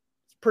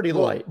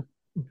light.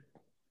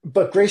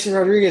 But Grayson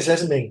Rodriguez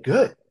hasn't been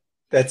good.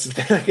 I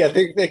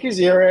think his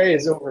ERA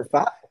is over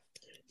 5.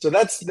 So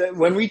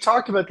when we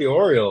talked about the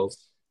Orioles,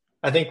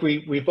 I think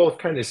we both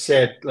kind of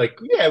said, like,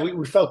 yeah,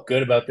 we felt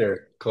good about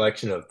their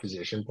collection of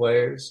position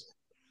players,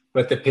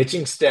 but the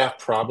pitching staff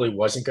probably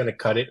wasn't going to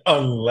cut it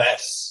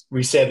unless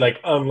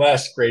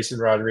Grayson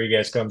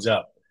Rodriguez comes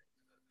up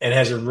and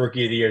has a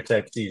rookie of the year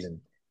type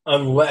season,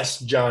 unless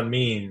John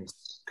Means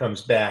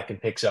comes back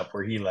and picks up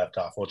where he left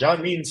off. Well,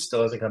 John Means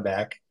still hasn't come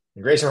back,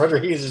 and Grayson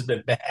Rodriguez has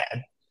been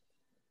bad.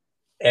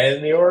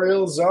 And the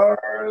Orioles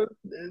are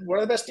one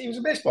of the best teams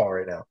in baseball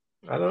right now.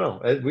 I don't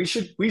know. We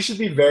should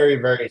be very,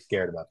 very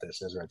scared about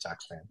this as Red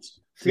Sox fans.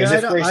 Because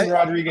if Grayson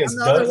Rodriguez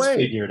does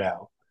figure it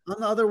out. I'm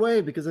the other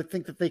way, because I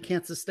think that they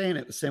can't sustain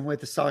it the same way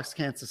the Sox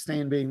can't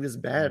sustain being this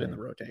bad in the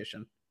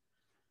rotation.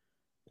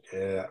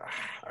 Yeah,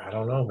 I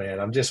don't know, man.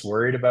 I'm just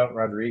worried about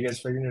Rodriguez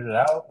figuring it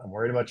out. I'm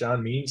worried about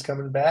John Means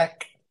coming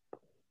back.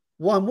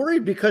 Well, I'm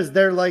worried because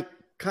they're like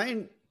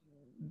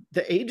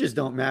the ages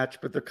don't match,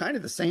 but they're kind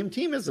of the same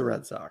team as the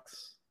Red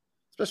Sox.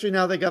 Especially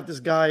now they got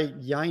this guy,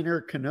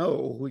 Yiner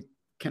Cano, who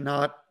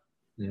cannot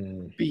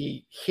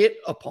be hit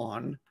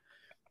upon.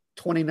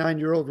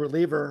 29-year-old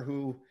reliever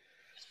who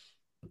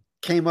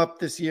came up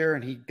this year,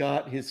 and he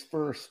got his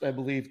first, I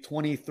believe,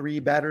 23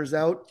 batters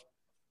out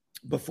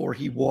before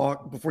he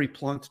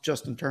plunked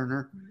Justin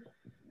Turner,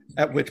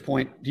 at which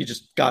point he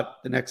just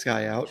got the next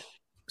guy out.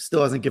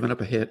 Still hasn't given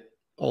up a hit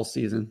all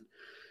season.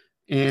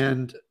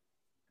 And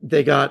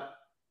they got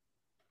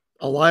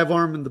a live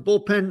arm in the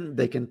bullpen.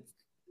 They can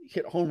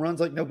hit home runs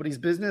like nobody's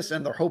business,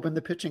 and they're hoping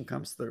the pitching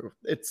comes through.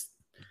 It's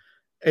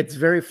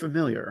very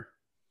familiar.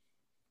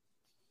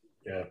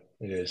 Yeah,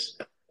 it is.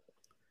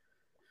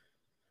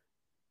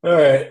 All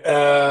right.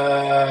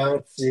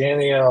 Let's see.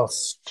 Anything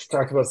else?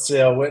 Talk about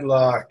Sale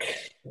Whitlock.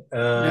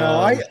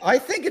 No, I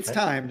think it's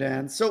time,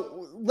 Dan.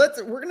 So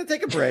we're going to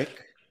take a break.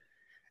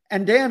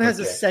 And Dan has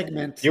a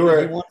segment.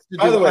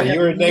 By the way, you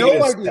were a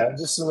negative.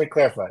 Just so we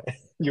clarify,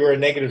 you were a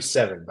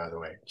 -7. By the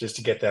way, just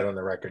to get that on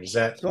the record. Is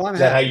that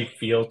how you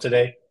feel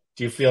today?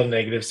 Do you feel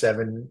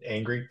 -7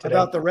 angry today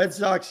about the Red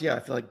Sox? Yeah,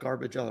 I feel like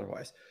garbage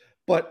otherwise.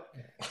 But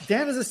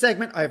Dan has a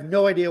segment. I have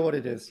no idea what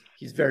it is.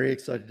 He's very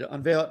excited to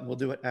unveil it, and we'll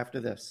do it after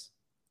this.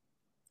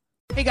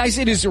 Hey guys,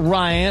 it is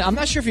Ryan. I'm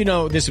not sure if you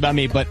know this about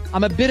me, but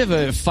I'm a bit of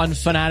a fun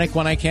fanatic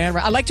when I can.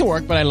 I like to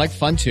work, but I like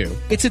fun too.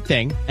 It's a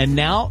thing. And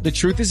now the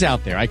truth is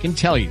out there. I can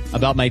tell you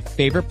about my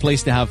favorite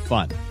place to have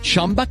fun.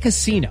 Chumba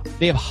Casino.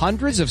 They have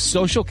hundreds of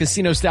social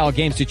casino style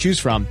games to choose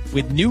from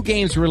with new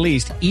games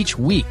released each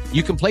week.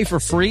 You can play for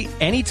free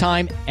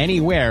anytime,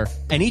 anywhere.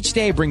 And each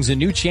day brings a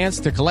new chance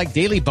to collect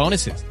daily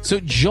bonuses. So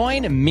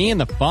join me in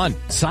the fun.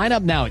 Sign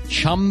up now at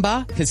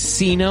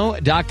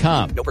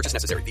ChumbaCasino.com. No purchase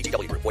necessary.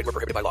 VGW Group. Void where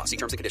prohibited by law. See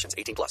terms and conditions.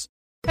 18+.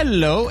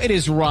 Hello, it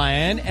is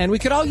Ryan, and we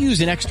could all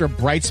use an extra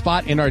bright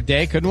spot in our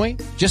day, couldn't we?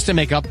 Just to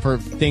make up for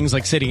things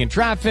like sitting in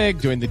traffic,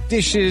 doing the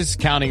dishes,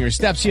 counting your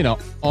steps,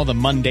 all the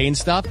mundane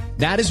stuff.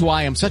 That is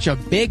why I'm such a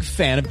big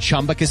fan of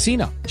Chumba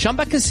Casino.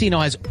 Chumba Casino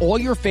has all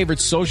your favorite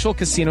social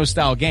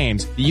casino-style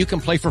games that you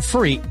can play for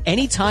free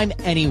anytime,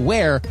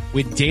 anywhere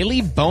with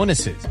daily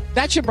bonuses.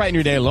 That should brighten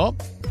your day a little.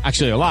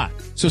 Actually, a lot.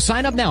 So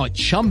sign up now at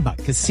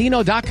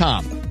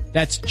ChumbaCasino.com.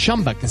 That's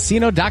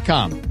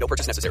ChumbaCasino.com. No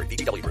purchase necessary.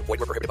 VGW Group. Void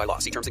where prohibited by law.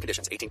 See terms and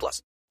conditions.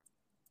 18+.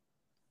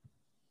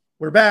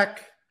 We're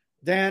back.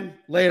 Dan,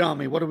 lay it on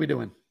me. What are we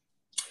doing?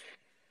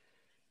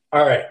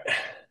 All right.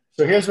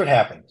 So here's what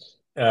happened.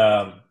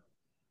 I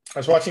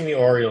was watching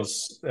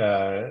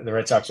the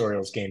Red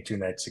Sox-Orioles game 2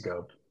 nights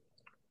ago.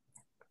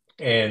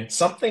 And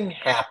something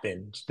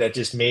happened that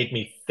just made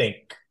me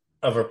think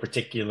of a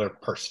particular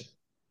person.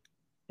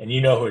 And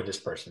you know who this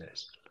person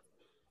is.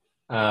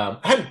 I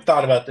hadn't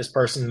thought about this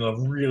person in a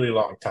really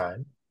long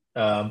time,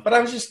 but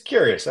I was just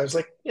curious. I was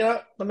like,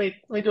 let me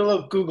do a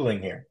little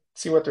Googling here,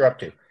 see what they're up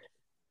to.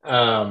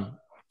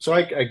 So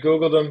I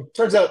Googled them.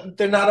 Turns out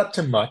they're not up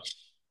to much,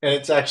 and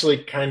it's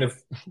actually kind of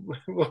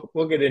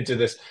we'll get into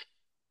this.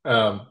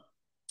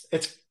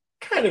 It's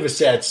kind of a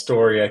sad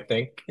story, I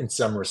think, in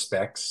some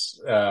respects.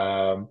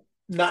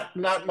 Not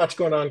much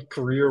going on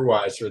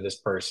career-wise for this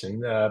person,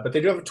 but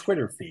they do have a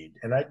Twitter feed,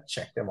 and I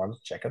wanted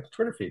to check out the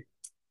Twitter feed.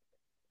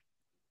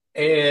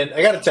 And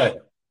I got to tell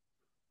you,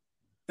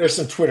 there's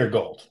some Twitter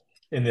gold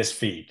in this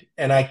feed.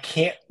 And I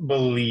can't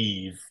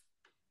believe,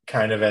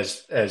 kind of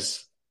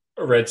as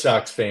Red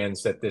Sox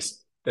fans, that this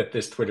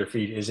Twitter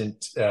feed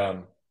isn't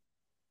a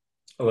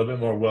little bit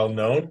more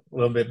well-known, a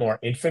little bit more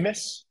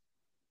infamous,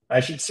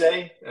 I should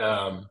say.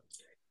 And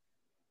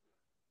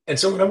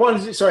so what I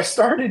wanted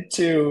to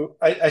do,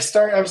 I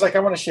was like, I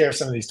want to share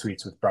some of these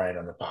tweets with Brian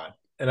on the pod.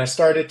 and I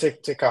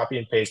started to copy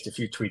and paste a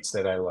few tweets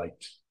that I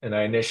liked. And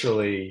I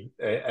initially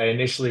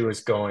was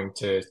going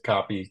to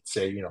copy,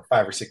 say,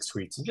 5 or 6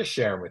 tweets and just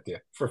share them with you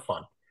for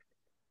fun.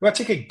 You want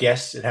to take a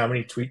guess at how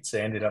many tweets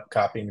I ended up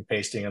copying and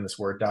pasting on this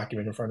Word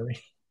document in front of me?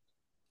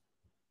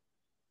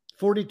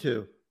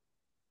 42.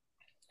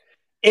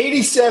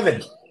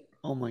 87.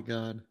 Oh my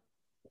God.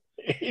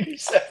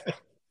 87.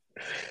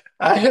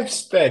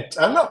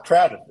 I'm not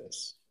proud of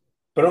this,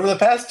 but over the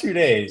past 2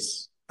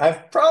 days,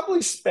 I've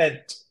probably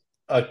spent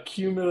a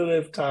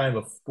cumulative time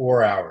of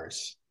 4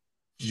 hours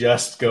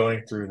just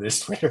going through this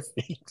Twitter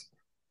feed.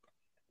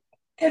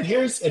 And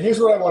here's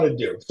what I want to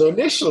do. So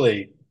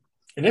initially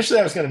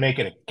I was going to make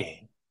it a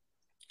game.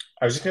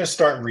 I was just going to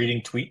start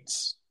reading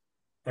tweets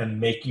and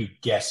make you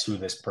guess who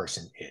this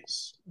person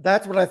is.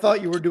 That's what I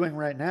thought you were doing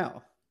right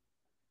now.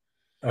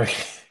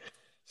 Okay.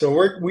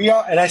 So we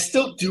are, and I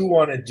still do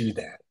want to do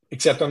that,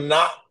 except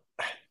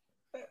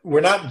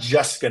we're not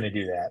just going to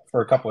do that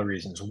for a couple of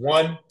reasons.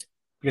 One,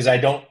 because I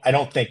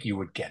don't think you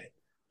would get it.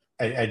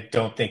 I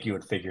don't think you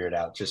would figure it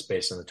out just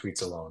based on the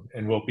tweets alone.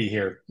 And we'll be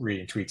here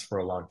reading tweets for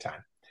a long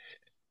time.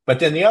 But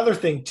then the other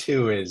thing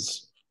too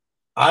is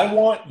I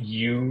want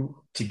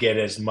you to get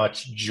as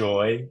much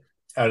joy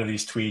out of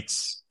these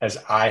tweets as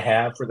I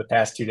have for the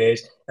past 2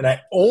 days. And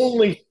I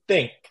only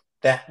think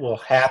that will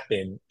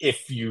happen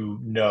if you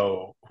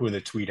know who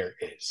the tweeter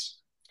is.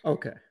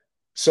 Okay.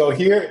 So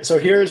here's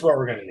what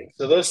we're going to do.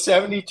 So those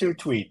 72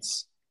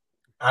 tweets,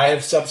 I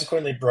have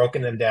subsequently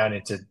broken them down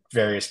into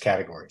various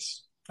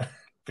categories,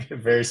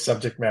 various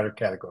subject matter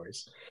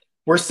categories.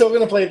 We're still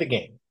going to play the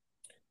game.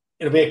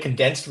 It'll be a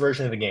condensed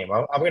version of the game.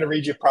 I'm going to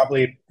read you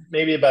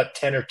maybe about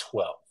 10 or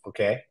 12,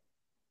 okay?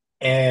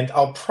 And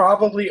I'll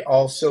probably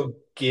also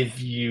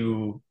give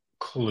you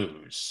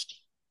clues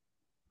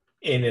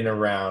in and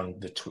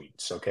around the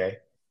tweets, okay?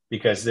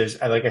 Because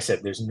like I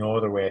said, there's no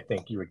other way I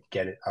think you would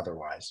get it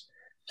otherwise.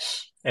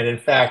 And in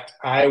fact,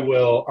 I'm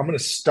going to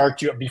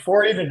start you,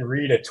 before I even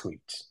read a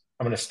tweet,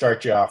 I'm going to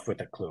start you off with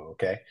a clue,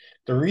 okay?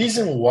 The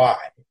reason why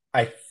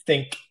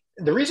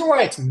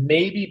it's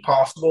maybe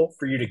possible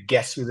for you to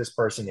guess who this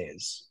person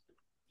is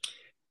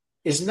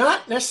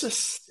not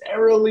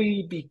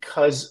necessarily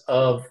because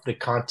of the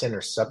content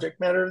or subject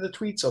matter of the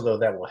tweets, although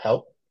that will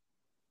help.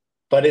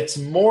 But it's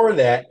more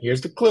that,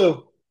 here's the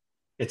clue,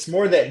 it's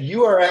more that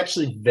you are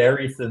actually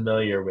very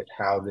familiar with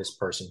how this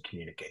person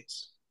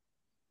communicates.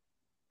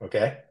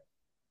 Okay?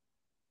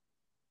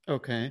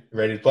 Okay.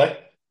 Ready to play?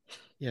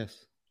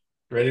 Yes.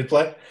 Ready to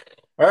play?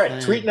 All right,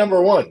 tweet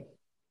number 1.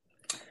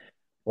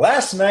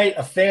 Last night,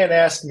 a fan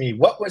asked me,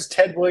 what was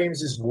Ted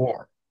Williams'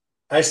 war?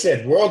 I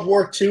said, World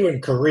War II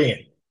and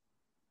Korean.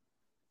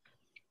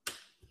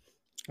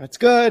 That's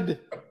good.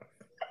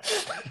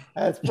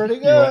 That's pretty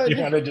good.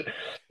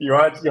 You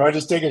want to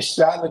just take a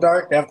shot in the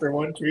dark after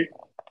one tweet?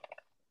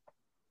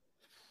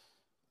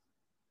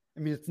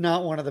 I mean, it's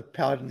not one of the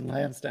Paladin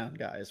Lansdowne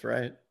guys,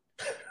 right?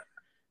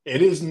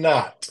 It is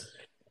not.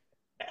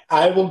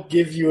 I will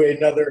give you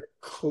another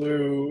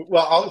clue.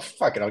 Well, I'll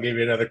give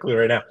you another clue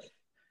right now.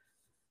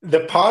 The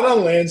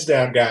Paladin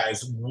Lansdowne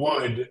guys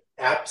would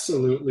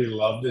absolutely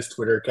love this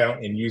Twitter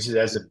account and use it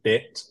as a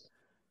bit,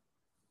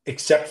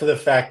 except for the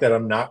fact that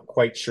I'm not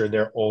quite sure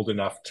they're old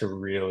enough to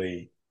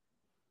really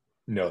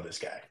know this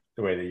guy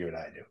the way that you and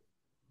I do.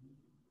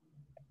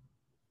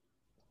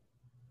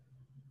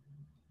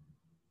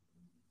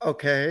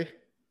 Okay.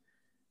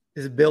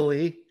 Is it Bill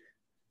Lee?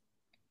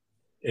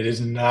 It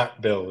is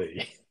not Bill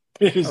Lee.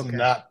 It is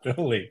not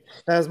Bill Lee.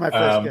 That was my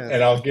first guess.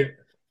 And I'll give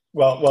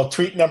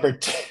tweet number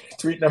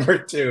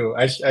 2.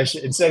 I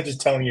should, instead of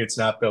just telling you it's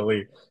not Bill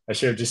Lee, I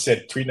should have just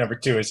said tweet number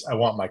 2 is I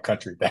want my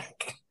country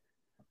back.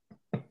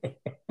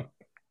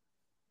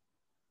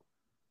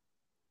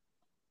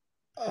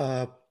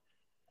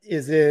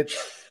 Is it?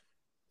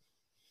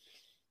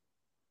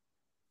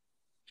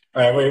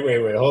 All right,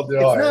 wait. Hold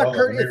it.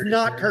 It's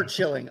not Kurt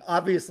Schilling.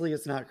 Obviously,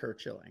 it's not Kurt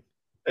Schilling.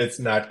 It's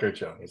not Kurt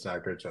Schilling.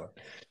 All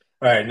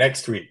right,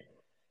 next tweet.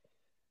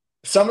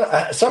 Some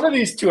of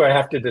these two, I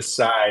have to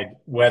decide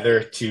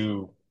whether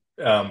to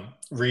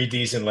read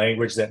these in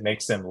language that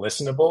makes them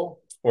listenable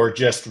or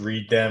just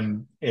read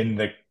them in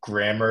the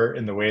grammar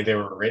in the way they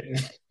were written,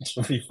 which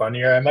will be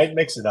funnier. I might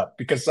mix it up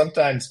because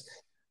sometimes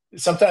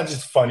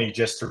it's funny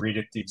just to read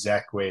it the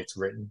exact way it's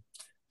written.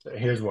 So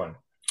here's one.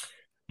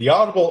 The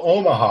Audible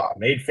Omaha,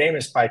 made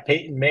famous by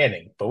Peyton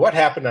Manning. But what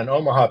happened on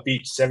Omaha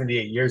Beach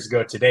 78 years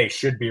ago today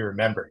should be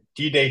remembered.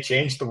 D-Day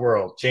changed the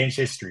world, changed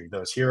history.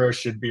 Those heroes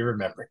should be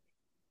remembered.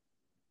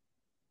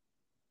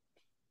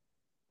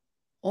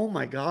 Oh,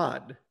 my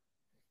God.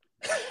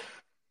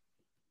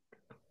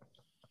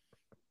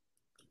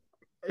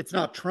 It's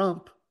not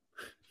Trump.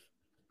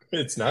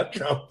 It's not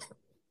Trump.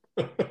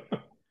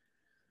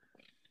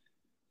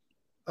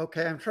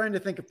 Okay, I'm trying to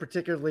think of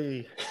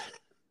particularly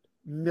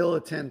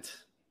militant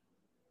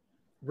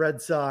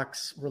Red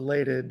Sox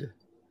related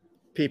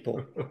people,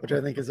 which I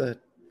think is a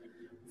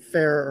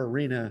fair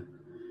arena.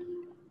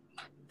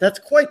 That's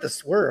quite the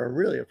swerve. I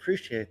really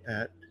appreciate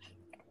that.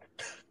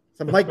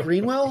 So Mike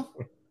Greenwell?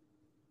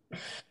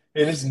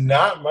 It is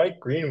not Mike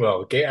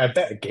Greenwell. I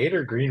bet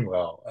Gator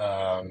Greenwell.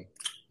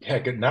 Yeah,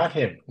 good. Not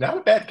him. Not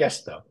a bad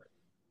guess though.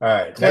 All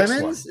right, next one.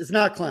 Clemens? It's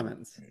not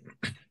Clemens.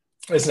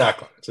 It's not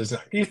Clemens. It's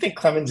not. You think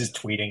Clemens is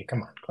tweeting?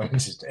 Come on,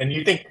 Clemens is, and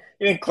you think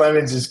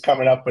Clemens is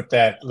coming up with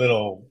that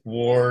little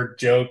war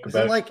joke Is it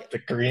about like the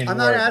Korean I'm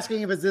War? not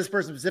asking if it's this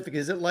person specific.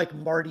 Is it like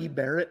Marty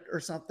Barrett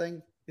or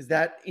something? Is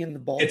that in the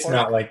ballpark?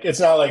 It's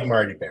not like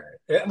Marty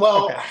Barrett.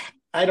 Well, Okay.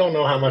 I don't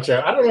know how much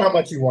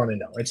you want to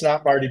know. It's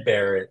not Marty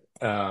Barrett.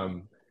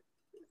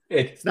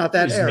 It's not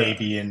that is era.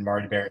 maybe in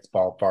Marty Barrett's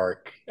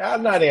ballpark.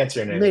 I'm not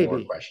answering any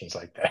more questions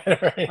like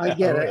that. Right I now.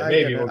 get it. Okay, I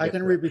maybe get it. we'll I get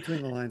can to read it.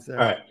 between the lines there.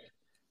 All right.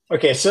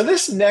 Okay, so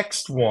this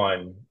next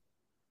one,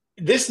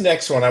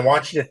 I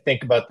want you to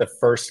think about the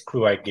first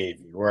clue I gave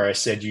you, where I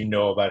said you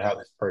know about how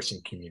this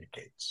person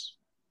communicates.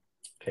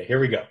 Okay, here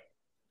we go.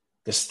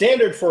 The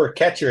standard for a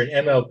catcher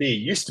in MLB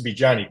used to be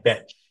Johnny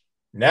Bench.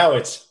 Now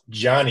it's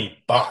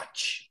Johnny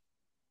Botch.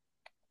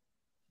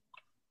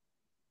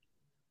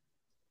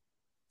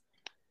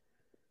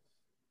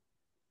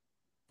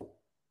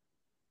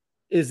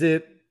 Is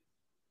it?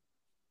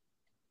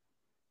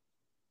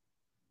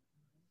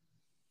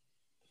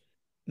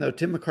 No,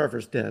 Tim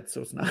McCarver's dead, so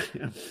it's not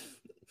him.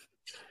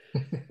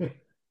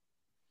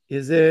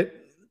 Is it?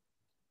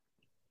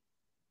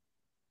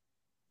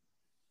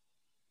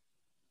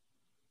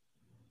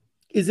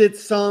 Is it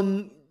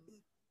some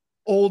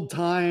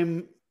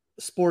old-time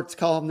sports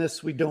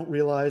columnist we don't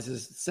realize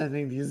is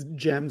sending these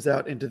gems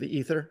out into the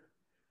ether?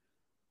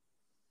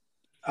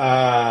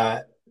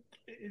 That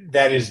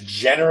is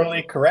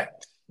generally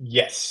correct.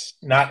 Yes.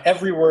 Not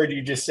every word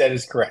you just said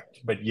is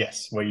correct, but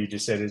yes, what you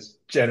just said is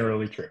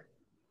generally true.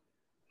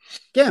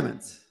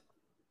 Gammons.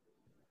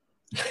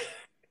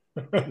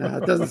 No,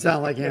 it doesn't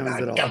sound like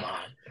Hammonds at all. Come on.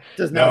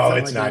 Does not sound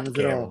it's like not Hammonds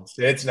at all.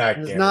 It's not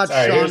It's Gammons. not All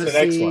right, here's the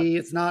next one. Shaughnessy.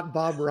 It's not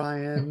Bob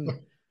Ryan.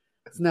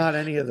 It's not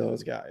any of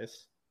those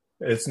guys.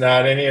 It's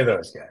not any of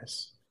those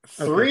guys.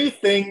 Okay. 3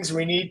 things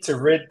we need to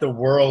rid the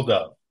world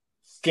of.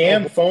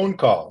 Scam phone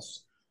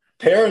calls,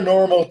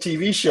 paranormal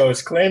TV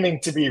shows claiming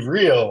to be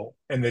real,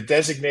 and the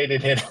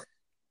designated hitter.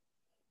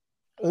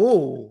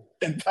 Oh.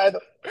 And by the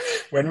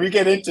when we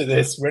get into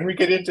this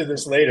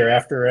later,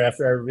 after I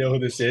reveal who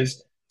this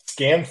is,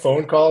 scam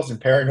phone calls and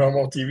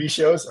paranormal TV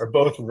shows are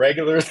both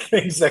regular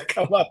things that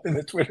come up in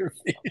the Twitter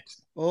feed.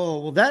 Oh,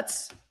 well,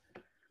 that's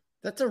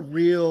a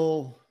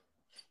real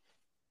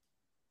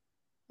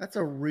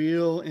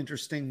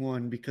interesting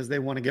one because they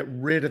want to get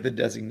rid of the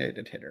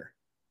designated hitter.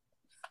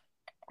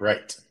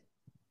 Right.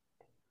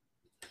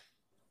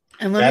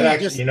 And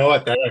you know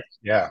what?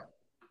 Yeah.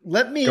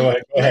 Let me go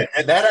ahead.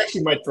 And that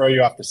actually might throw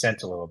you off the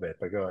scent a little bit,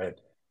 but go ahead.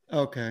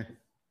 Okay.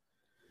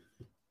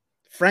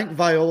 Frank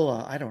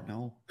Viola. I don't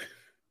know.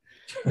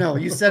 No,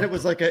 you said it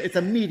was it's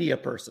a media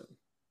person.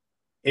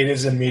 It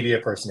is a media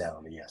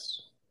personality,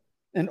 yes.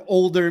 An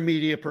older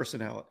media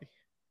personality.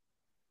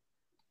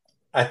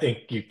 I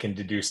think you can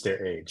deduce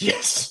their age,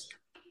 yes.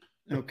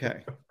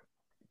 Okay.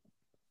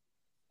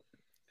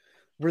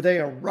 Were they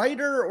a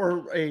writer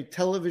or a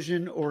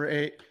television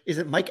is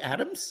it Mike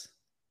Adams?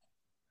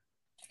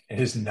 It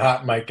is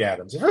not Mike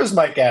Adams. If it was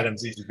Mike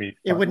Adams, he would be.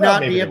 It would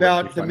not be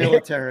about the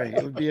military.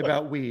 It would be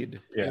about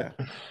weed. Yeah.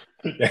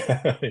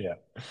 Yeah.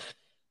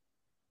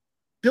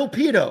 Bill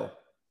Pito.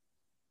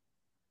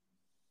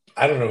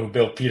 I don't know who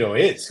Bill Pito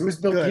is. Who is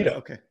Bill Pito?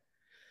 Okay.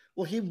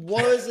 Well, he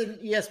was an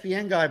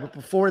ESPN guy, but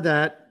before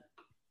that,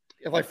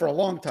 for a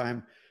long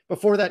time,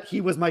 before that,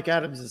 he was Mike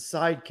Adams'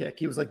 sidekick.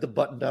 He was like the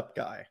buttoned up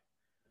guy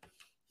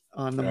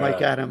on the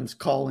Mike Adams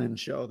call-in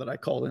show that I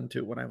called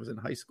into when I was in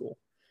high school.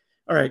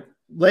 All right.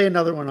 Lay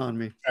another one on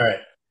me. All right.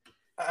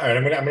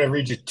 I'm gonna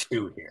read you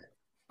 2 here.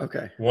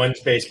 Okay. One's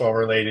baseball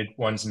related.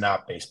 One's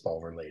not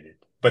baseball related,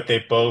 but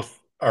they both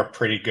are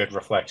pretty good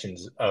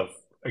reflections of,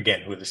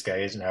 again, who this guy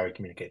is and how he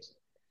communicates.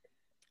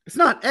 It's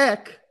not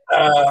Eck.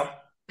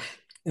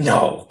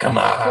 No, come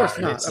on. Of course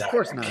not. Of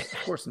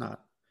course not.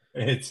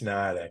 It's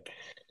not Eck.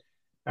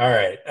 All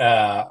right.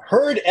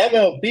 Herd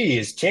MLB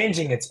is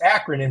changing its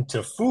acronym to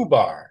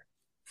FUBAR,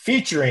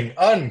 featuring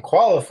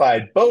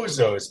unqualified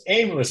bozos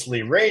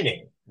aimlessly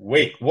raiding.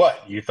 Wait,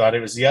 what? You thought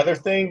it was the other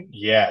thing?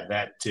 Yeah,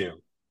 that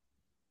too.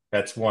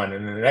 That's one.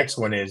 And then the next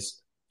one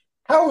is,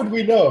 how would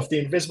we know if the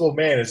invisible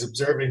man is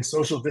observing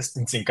social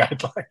distancing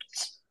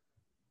guidelines?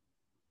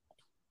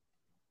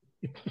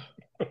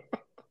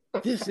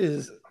 This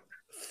is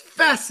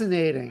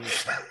fascinating.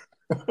 It's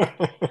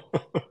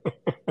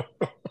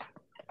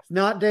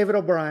not Dave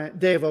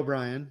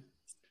O'Brien.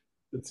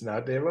 It's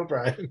not Dave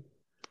O'Brien.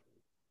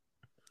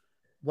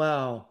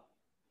 Wow.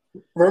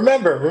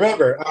 Remember.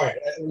 All right.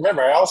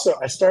 Remember,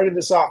 I started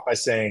this off by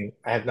saying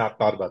I have not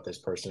thought about this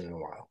person in a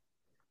while.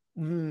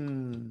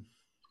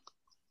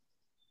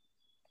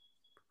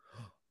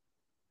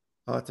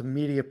 Oh, it's a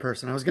media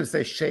person. I was going to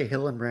say Shea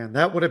Hillenbrand.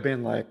 That would have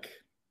been like.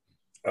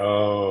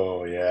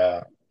 Oh,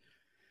 yeah.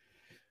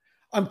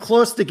 I'm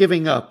close to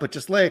giving up, but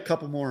just lay a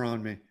couple more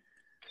on me.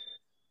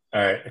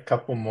 All right, a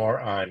couple more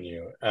on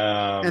you.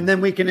 And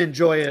then we can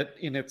enjoy it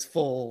in its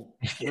full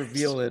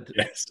revealed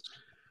yes.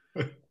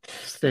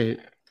 state.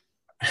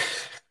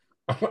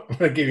 I'm going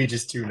to give you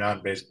just two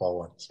non-baseball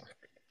ones.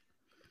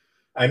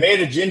 I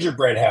made a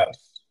gingerbread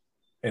house,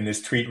 and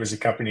this tweet was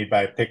accompanied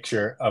by a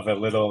picture of a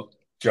little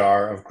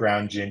jar of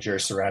ground ginger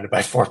surrounded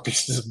by 4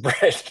 pieces of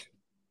bread.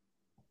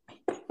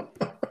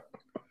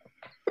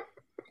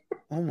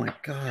 Oh my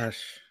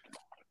gosh.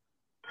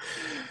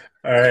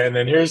 All right, and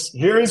then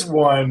here's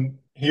one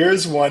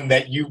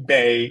that you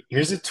may,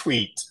 here's a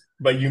tweet,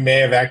 but you may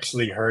have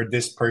actually heard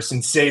this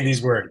person say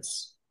these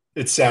words.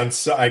 It sounds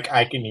so, like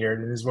I can hear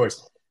it in his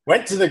voice.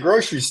 Went to the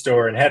grocery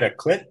store and had a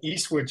Clint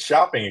Eastwood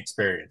shopping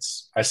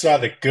experience. I saw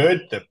the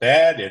good, the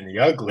bad, and the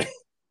ugly.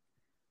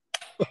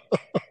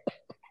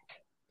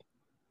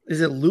 Is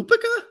it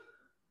Lupica?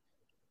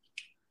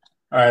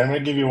 All right, I'm going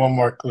to give you one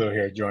more clue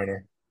here,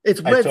 Joyner.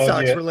 It's Red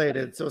Sox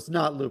related, so it's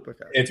not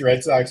Lupica. It's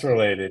Red Sox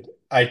related.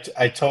 I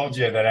told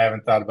you that I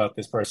haven't thought about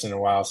this person in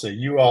a while, so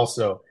you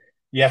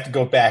have to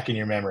go back in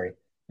your memory.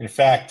 In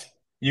fact,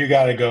 you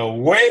got to go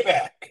way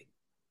back.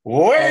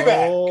 Way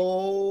back.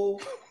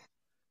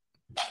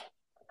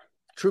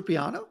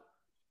 Trupiano?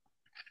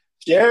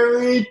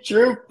 Jerry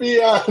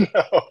Trupiano.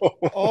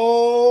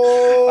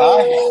 Oh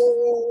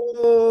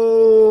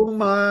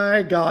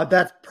my God.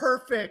 That's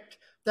perfect.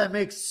 That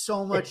makes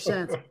so much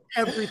sense.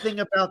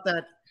 Everything about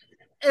that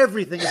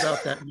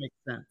makes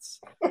sense.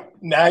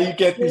 Now you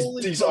get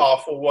these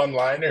awful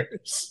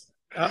one-liners.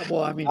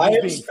 Well, I mean,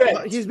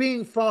 he's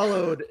being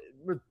followed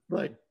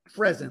like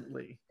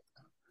presently.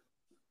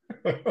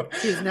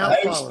 He's now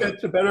I've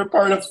spent the better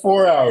part of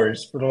 4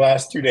 hours for the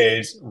last 2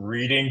 days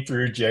reading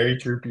through Jerry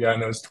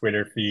Trupiano's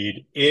Twitter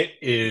feed. It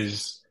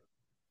is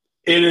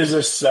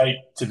a sight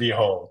to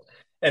behold.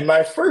 And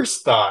my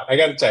first thought, I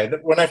got to tell you,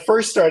 when I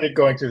first started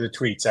going through the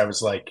tweets, I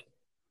was like,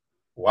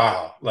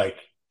 wow, like,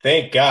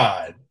 thank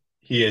God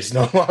he is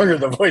no longer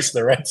the voice of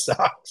the Red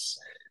Sox.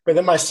 But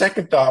then my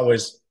second thought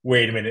was,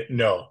 wait a minute,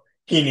 no,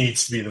 he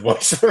needs to be the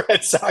voice of the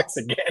Red Sox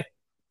again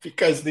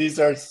because these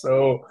are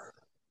so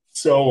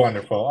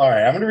wonderful. All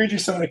right, I'm going to read you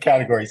some of the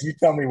categories. You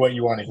tell me what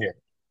you want to hear.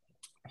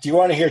 Do you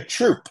want to hear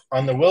Troop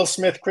on the Will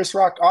Smith, Chris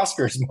Rock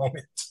Oscars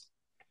moment? Do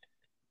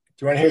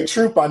you want to hear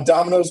Troop on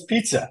Domino's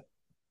Pizza?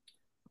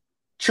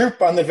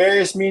 Troop on the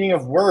various meaning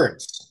of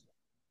words?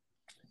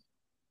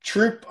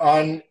 Troop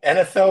on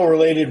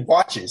NFL-related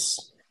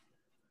watches?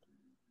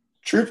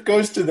 Troop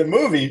goes to the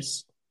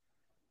movies?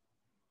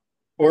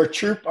 Or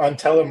Troop on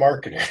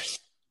telemarketers?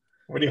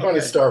 What do you want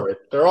to start with?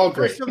 They're all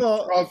great. First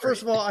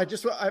of all, I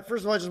just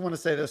want to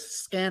say this.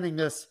 Scanning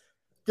this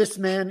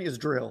man is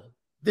drill.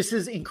 This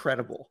is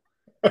incredible.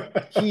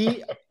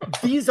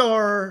 These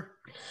are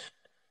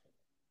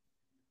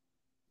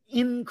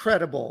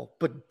incredible,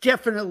 but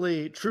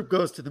definitely Troop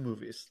goes to the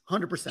movies.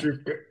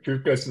 100%.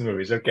 Troop goes to the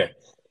movies. Okay.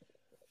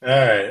 All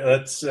right.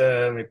 Let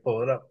me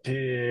pull it up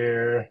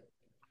here.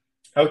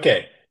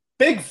 Okay.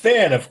 Big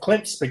fan of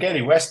Clint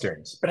spaghetti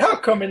westerns, but how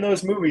come in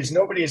those movies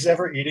nobody is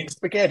ever eating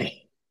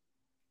spaghetti?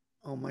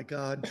 Oh my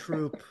God,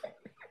 Troop,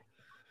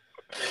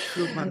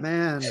 my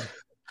man.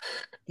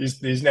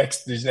 These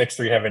next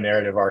three have a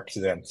narrative arc to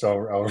them,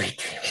 so I'll read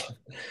them.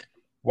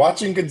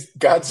 Watching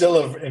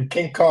Godzilla and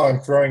King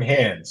Kong throwing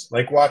hands,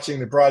 like watching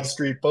the Broad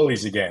Street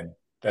Bullies again.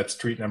 That's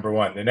tweet number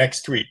 1. The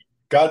next tweet: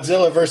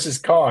 Godzilla versus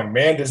Kong.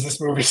 Man, does this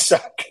movie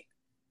suck?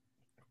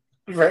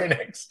 Very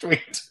next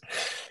tweet: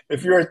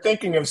 if you are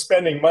thinking of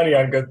spending money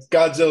on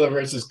Godzilla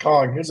versus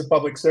Kong, here's a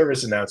public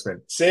service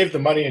announcement. Save the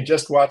money and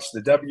just watch the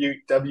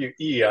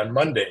WWE on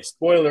Monday.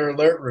 Spoiler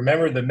alert,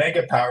 remember the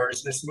mega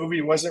powers. This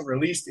movie wasn't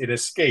released, it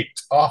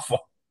escaped.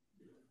 Awful.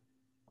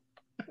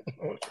 I don't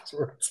know what those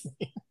words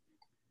mean.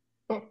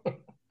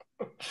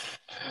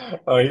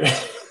 Oh, yeah.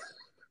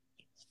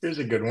 Here's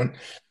a good one.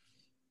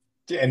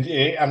 And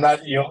I'm not,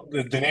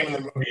 the name of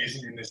the movie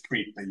isn't in this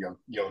tweet, but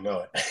you'll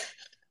know it.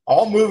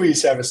 All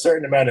movies have a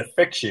certain amount of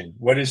fiction.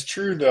 What is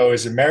true, though,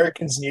 is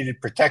Americans needed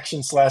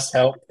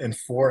protection/help, and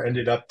 4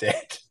 ended up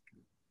dead.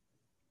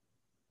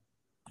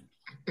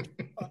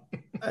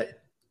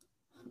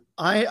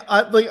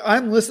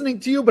 I'm listening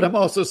to you, but I'm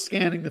also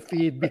scanning the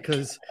feed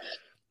because,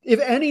 if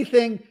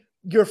anything,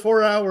 your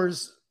 4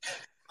 hours.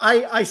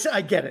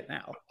 I get it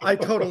now. I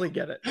totally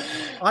get it.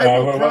 I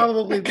will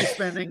probably be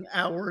spending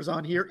hours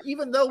on here,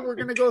 even though we're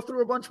going to go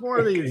through a bunch more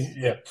of these.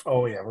 Yeah.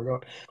 Oh yeah.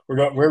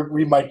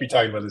 We might be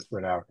talking about this for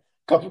an hour.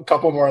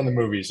 Couple more on the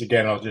movies.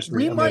 Again, I'll just.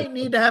 We might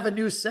need to have a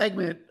new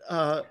segment,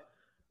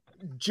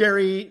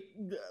 Jerry.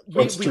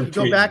 We can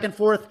go back and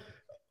forth.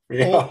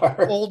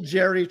 Old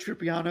Jerry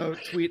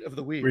Trupiano tweet of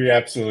the week. We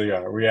absolutely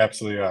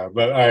are.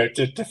 But all right,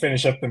 to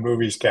finish up the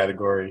movies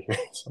category,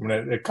 I'm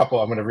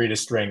gonna read a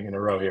string in a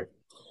row here.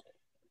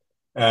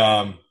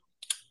 Am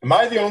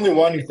I the only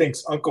one who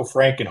thinks Uncle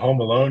Frank in Home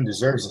Alone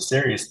deserves a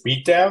serious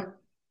beatdown?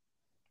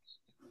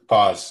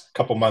 Pause. A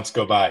couple months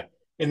go by.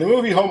 In the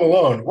movie Home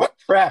Alone, what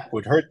trap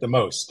would hurt the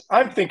most?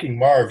 I'm thinking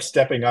Marv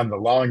stepping on the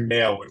long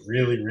nail would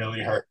really,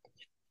 really hurt.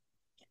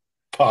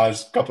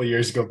 Pause. A couple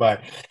years go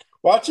by.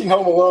 Watching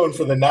Home Alone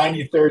for the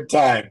 93rd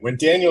time, when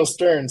Daniel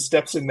Stern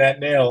steps in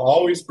that nail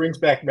always brings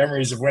back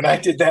memories of when I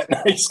did that in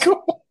high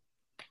school.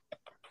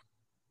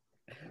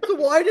 So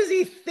why does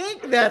he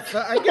think that?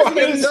 I guess he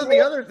hasn't done the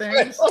other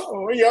things.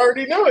 Oh, you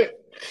already knew it.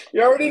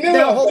 You already knew it.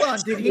 Now, hold on.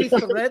 Did he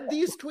thread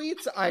these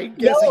tweets? I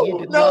guess he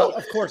did not.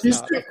 Of course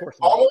not. Of course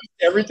not. Almost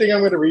everything I'm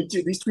going to read to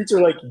you, these tweets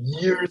are like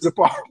years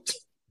apart.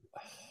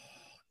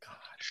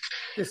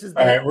 This is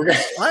all right. We're gonna.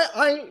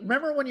 I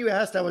remember when you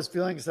asked, I was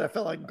feeling I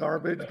felt like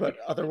garbage, but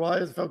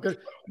otherwise felt good.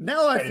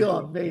 Now I feel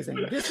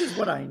amazing. This is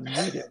what I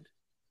needed.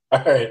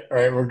 All right.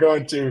 We're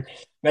going to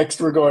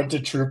Troop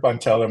on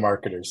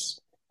telemarketers,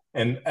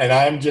 and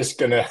I'm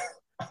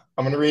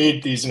gonna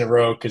read these in a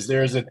row because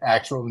there's an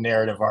actual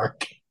narrative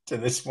arc to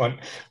this one.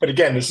 But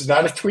again, this is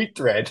not a tweet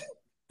thread.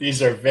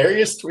 These are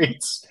various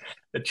tweets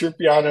that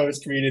Trupiano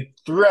has tweeted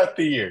throughout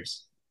the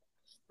years.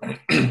 All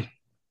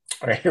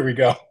right, here we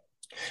go.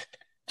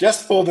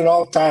 Just pulled an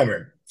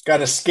all-timer. Got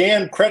a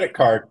scam credit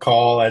card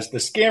call. As the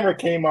scammer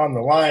came on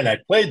the line, I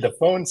played the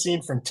phone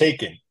scene from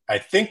Taken. I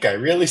think I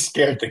really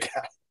scared the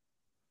guy.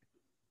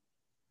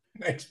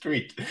 Next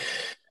tweet.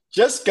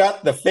 Just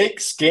got the fake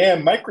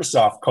scam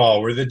Microsoft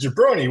call where the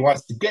jabroni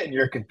wants to get in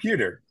your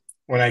computer.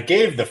 When I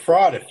gave the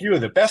fraud a few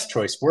of the best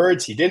choice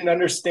words he didn't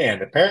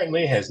understand,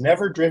 apparently has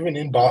never driven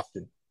in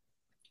Boston.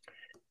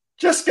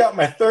 Just got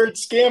my third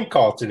scam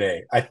call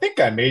today. I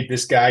think I made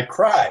this guy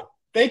cry.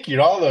 Thank you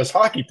to all those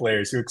hockey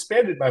players who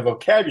expanded my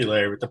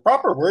vocabulary with the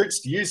proper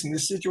words to use in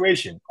this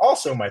situation.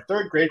 Also, my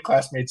third grade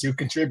classmates who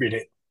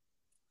contributed.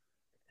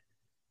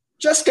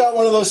 Just got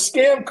one of those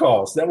scam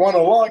calls that want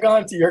to log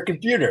on to your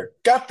computer.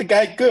 Got the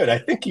guy good. I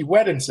think he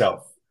wet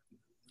himself.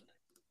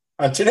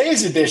 On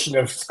today's edition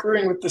of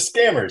Screwing with the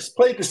Scammers,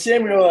 played the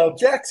Samuel L.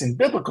 Jackson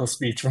biblical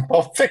speech from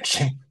Pulp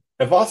Fiction.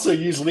 I've also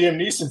used Liam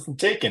Neeson from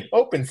Taken.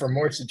 Open for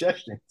more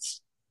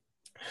suggestions.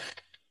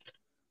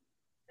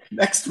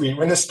 Next week,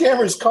 when the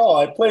scammers call,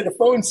 I play the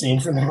phone scene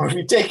from the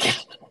movie Taken.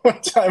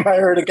 One time I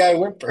heard a guy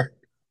whimper.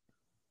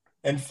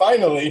 And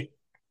finally,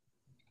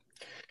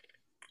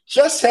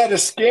 just had a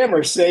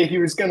scammer say he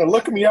was going to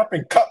look me up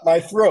and cut my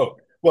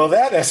throat. Well,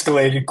 that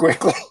escalated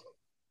quickly.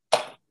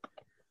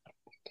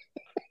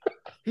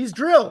 He's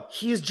drill.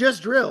 He is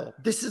just drill.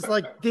 This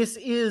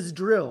is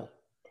drill.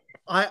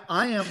 I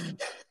am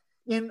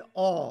in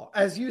awe.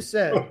 As you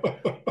said,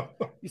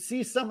 you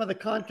see some of the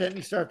content and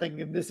you start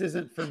thinking, this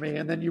isn't for me.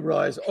 And then you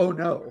realize, oh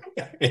no,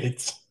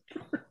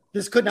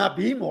 this could not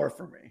be more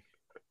for me.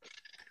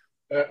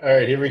 All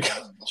right, here we go.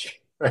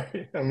 All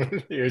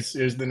right, here's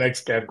the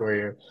next category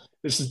here.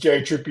 This is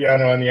Jerry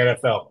Trupiano on the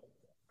NFL.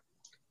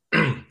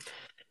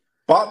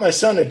 Bought my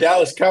son a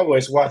Dallas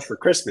Cowboys watch for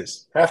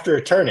Christmas. Have to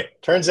return it.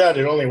 Turns out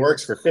it only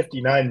works for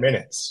 59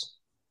 minutes.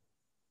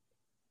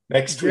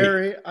 Next tweet.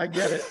 Jerry, I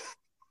get it.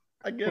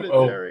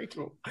 Jerry.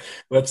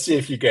 Let's see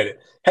if you get it.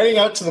 Heading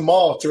out to the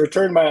mall to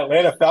return my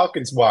Atlanta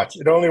Falcons watch.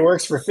 It only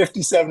works for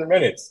 57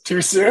 minutes.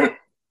 Too soon?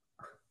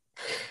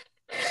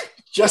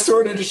 Just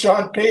ordered a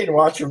Sean Payton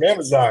watch from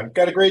Amazon.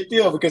 Got a great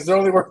deal because it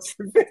only works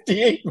for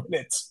 58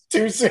 minutes.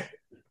 Too soon?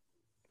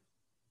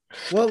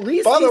 Well, at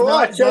least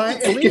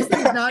he's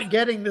not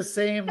getting the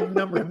same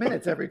number of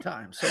minutes every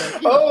time.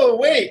 So,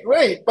 wait.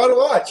 Bought a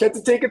watch. Had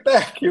to take it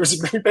back. It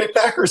was a Green Bay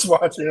Packers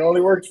watch and it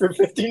only worked for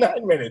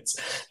 59 minutes.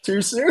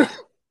 Too soon?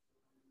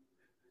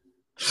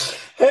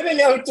 Heading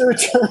out to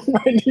return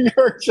my New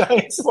York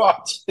Giants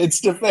watch.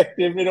 It's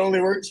defective. It only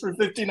works for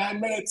 59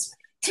 minutes.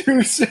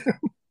 Too soon?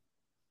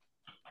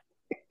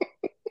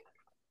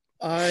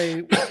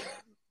 I've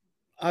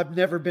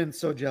never been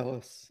so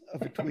jealous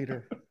of a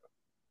tweeter.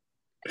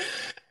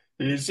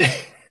 This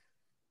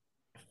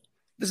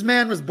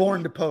man was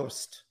born to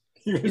post.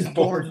 He's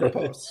born to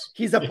post.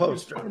 He's a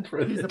poster.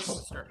 He's a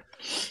poster.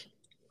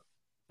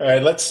 All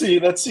right, let's see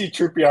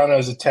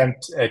Trupiano's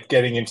attempt at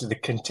getting into the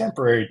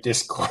contemporary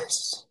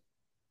discourse.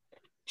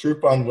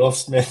 Troop on Will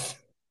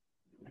Smith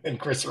and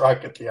Chris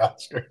Rock at the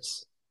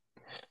Oscars.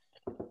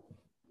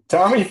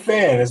 Tommy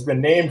Phan has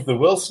been named the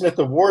Will Smith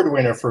Award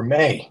winner for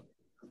May.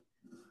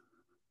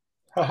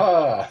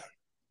 Haha.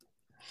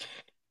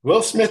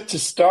 Will Smith to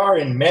star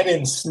in Men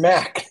in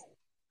Smack.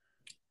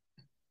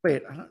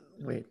 Wait,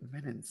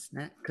 Men in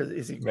Snack? Because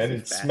is he Men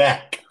in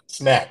Smack?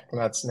 Snack,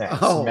 not snack.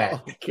 Oh,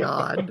 Smack.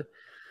 God.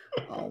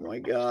 Oh my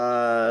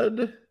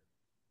God.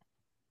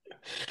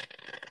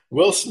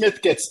 Will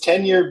Smith gets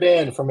 10-year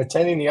ban from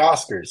attending the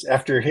Oscars.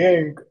 After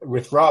hearing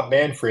with Rob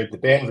Manfred, the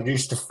ban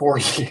reduced to 4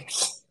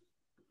 years.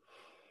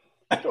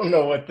 I don't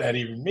know what that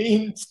even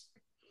means,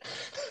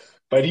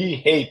 but he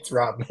hates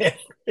Rob Manfred.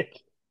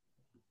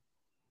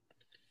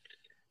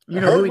 You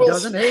know who he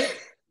doesn't hate?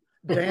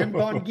 Dan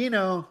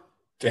Bongino.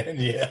 Dan,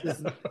 yeah.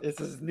 It's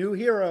his new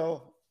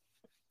hero.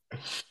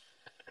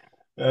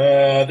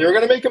 They were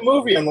going to make a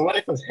movie on the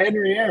life of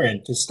Henry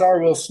Aaron to star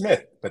Will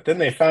Smith, but then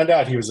they found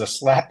out he was a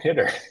slap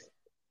hitter.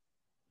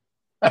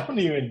 I don't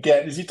even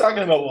get. Is he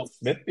talking about Will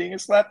Smith being a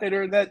slap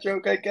hitter in that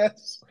joke, I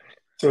guess?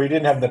 So he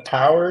didn't have the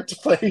power to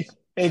play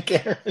Hank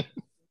Aaron?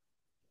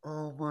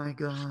 Oh, my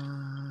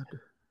God.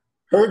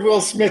 Heard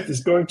Will Smith is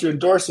going to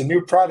endorse a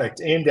new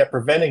product aimed at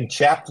preventing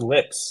chapped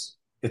lips.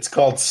 It's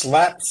called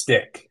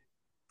Slapstick.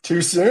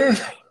 Too soon?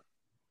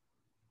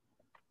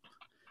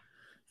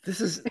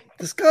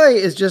 This guy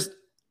is just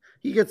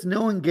He gets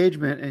no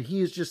engagement, and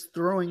he is just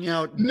throwing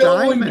out No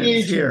diamonds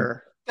engagement.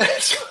 here.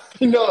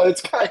 No,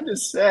 it's kind of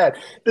sad.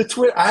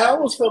 I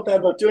almost felt bad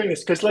about doing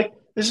this because, like,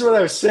 this is what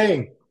I was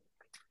saying.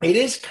 It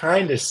is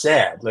kind of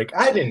sad. Like,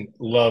 I didn't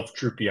love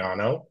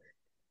Trupiano,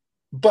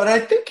 but I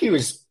think he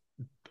was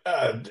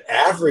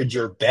average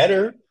or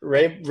better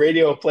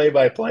radio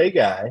play-by-play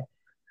guy.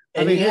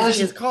 And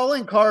his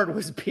calling card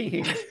was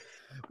being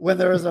when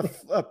there was a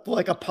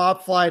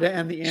pop fly to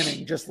end the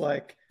inning, just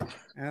like,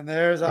 and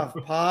there's a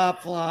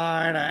pop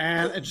fly to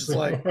end. It's just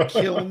like,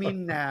 kill me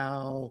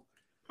now.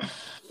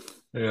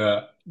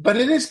 Yeah, but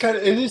it is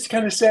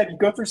kind of sad. You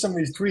go through some of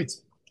these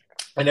tweets,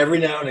 and every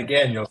now and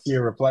again you'll see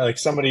a reply. Like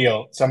somebody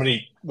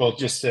will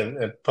just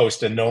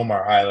post a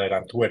Nomar highlight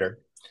on Twitter,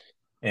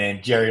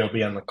 and Jerry will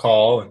be on the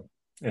call,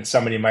 and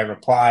somebody might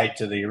reply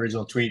to the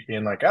original tweet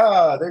being like,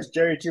 there's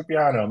Jerry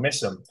Trupiano,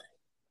 miss him.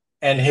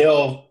 And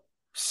he'll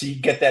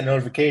get that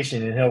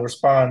notification and he'll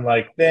respond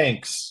like,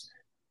 thanks.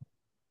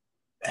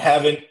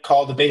 Haven't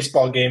called a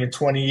baseball game in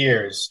 20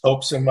 years.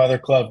 Hope some other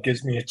club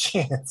gives me a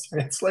chance.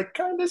 And it's like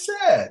kind of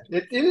sad.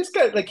 It is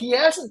kind of like he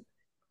hasn't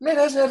had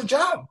a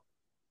job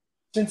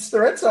since the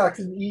Red Sox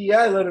and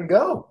EEI let him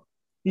go.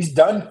 He's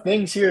done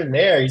things here and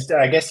there.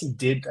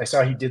 I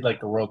saw he did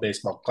like the World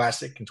Baseball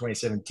Classic in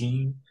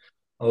 2017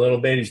 a little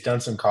bit. He's done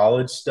some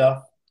college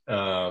stuff.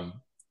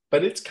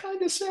 But it's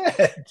kind of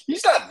sad.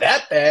 He's not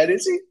that bad,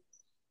 is he?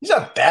 He's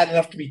not bad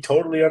enough to be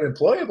totally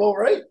unemployable,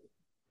 right?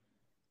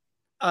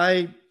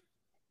 I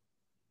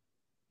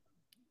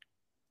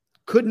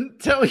couldn't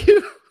tell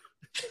you.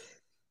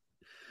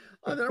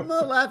 I'm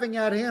not laughing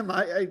at him.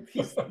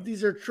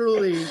 These are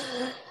truly.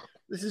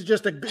 This is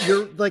just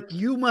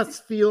you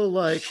must feel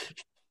like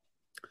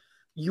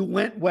you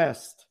went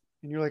west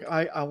and you're like,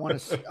 I want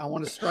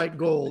to strike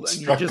gold,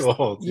 and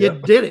you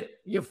did it.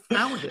 You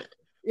found it.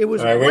 It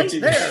was right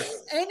there.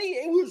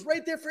 It was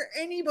right there for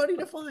anybody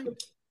to find.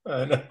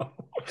 I know. All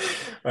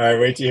right,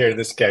 wait to hear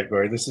this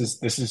category. This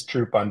is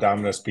Troop on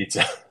Domino's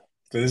Pizza.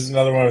 So this is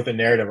another one with a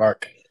narrative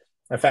arc.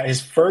 In fact,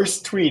 his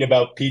first tweet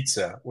about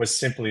pizza was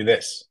simply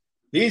this: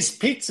 "These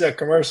pizza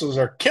commercials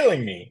are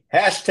killing me.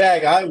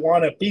 Hashtag I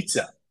want a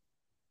pizza."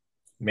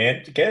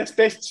 Man, okay, it's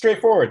basically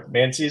straightforward.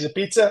 Man sees a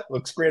pizza,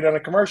 looks great on a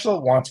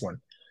commercial, wants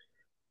one.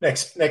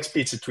 Next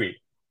pizza tweet.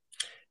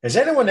 Has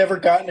anyone ever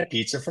gotten a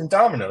pizza from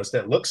Domino's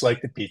that looks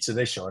like the pizza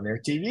they show in their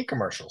TV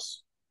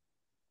commercials?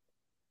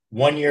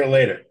 1 year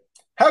later.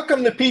 How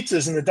come the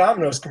pizzas in the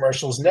Domino's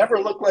commercials never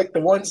look like the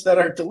ones that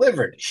are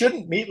delivered?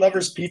 Shouldn't Meat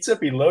Lover's Pizza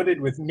be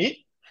loaded with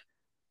meat?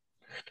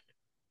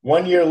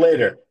 1 year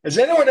later. Has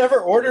anyone ever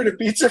ordered a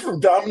pizza from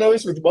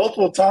Domino's with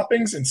multiple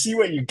toppings and see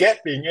what you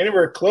get being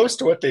anywhere close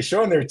to what they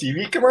show in their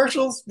TV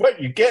commercials?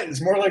 What you get is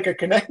more like a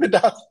connect the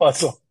dots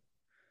puzzle.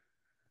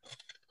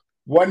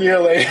 1 year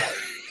later.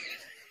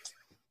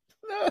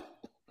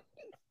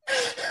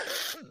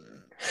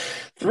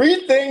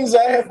 3 things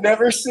I have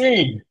never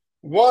seen.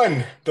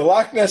 1, the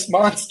Loch Ness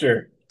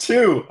Monster.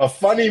 2, a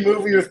funny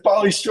movie with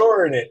Pauly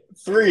Shore in it.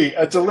 3,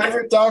 a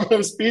delivered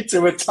Domino's pizza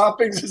with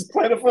toppings as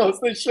plentiful as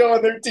they show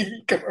on their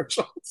TV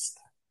commercials.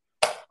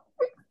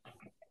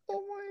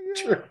 Oh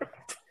my God.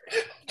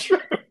 True.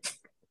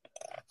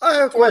 I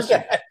have a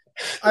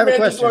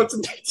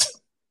question.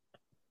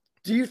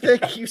 Do you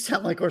think you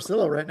sound like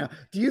Orsillo right now?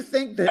 Do you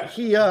think that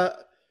he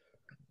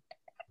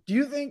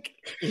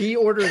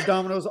orders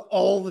Domino's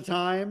all the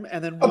time,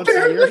 and then once a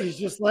year he's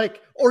just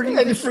like, or do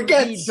you think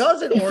he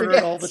doesn't order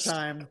it all the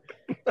time,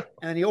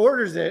 and he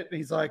orders it and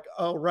he's like,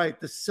 oh right,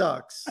 this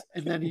sucks,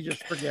 and then he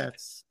just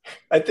forgets?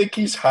 I think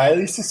he's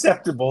highly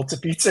susceptible to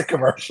pizza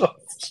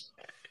commercials,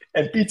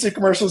 and pizza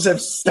commercials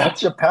have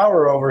such a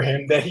power over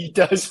him that he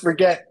does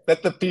forget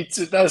that the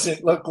pizza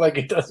doesn't look like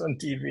it does on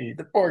TV.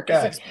 The poor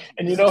guy,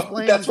 and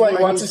that's why he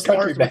wants his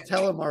country back.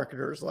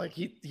 Telemarketers, like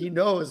he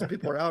knows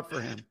people are out for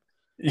him.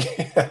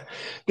 Yeah,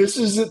 this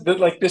is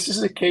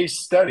a case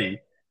study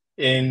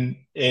in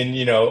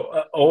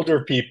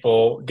older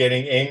people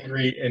getting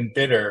angry and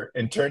bitter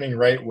and turning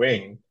right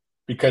wing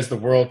because the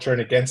world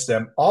turned against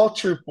them. All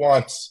Troop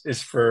wants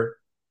is for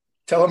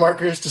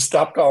telemarketers to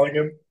stop calling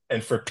him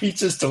and for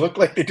pizzas to look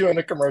like they do in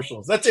the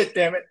commercials. That's it,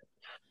 damn it.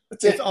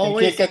 That's it. You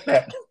can't get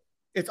that.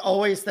 It's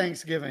always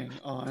Thanksgiving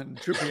on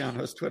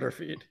Trupiano's Twitter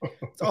feed.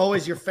 It's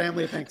always your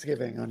family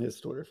Thanksgiving on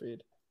his Twitter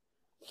feed.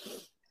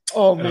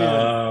 Oh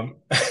man.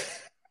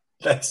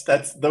 That's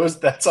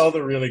all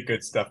the really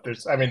good stuff.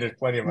 There's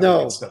plenty of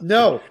other good stuff.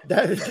 No,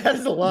 that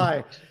is a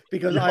lie,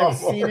 because I've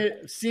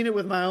seen it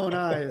with my own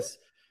eyes.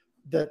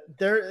 That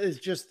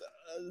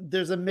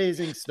there's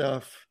amazing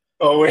stuff.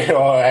 Oh wait,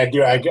 I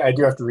do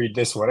have to read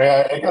this one.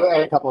 I got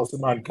a couple of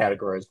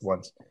non-categorized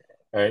ones.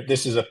 All right,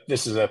 this is a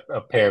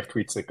pair of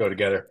tweets that go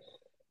together.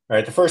 All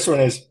right, the first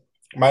one is,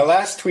 my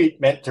last tweet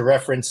meant to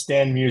reference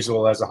Stan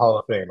Musial as a Hall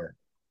of Famer.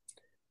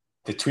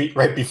 The tweet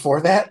right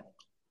before that.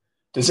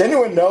 Does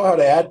anyone know how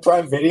to add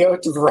Prime Video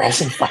to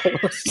Verizon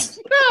Files?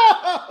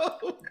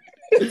 No!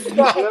 It's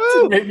not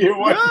No! maybe a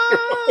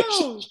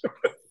one-year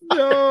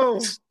No!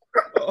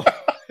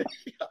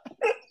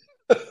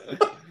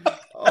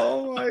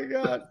 Oh my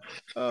God.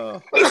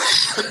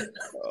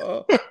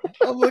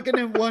 I'm looking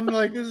at one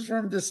like this is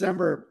from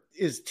December.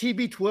 Is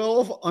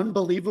TB12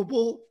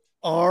 unbelievable?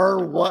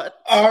 R what?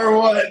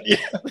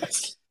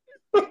 Yes.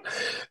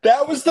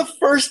 That was the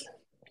first,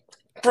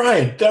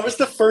 Brian, that was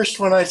the first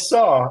one I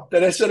saw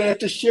that I said I have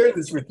to share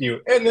this with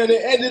you. And then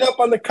it ended up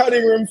on the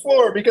cutting room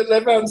floor because I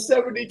found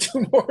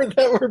 72 more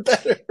that were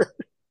better.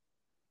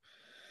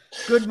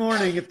 Good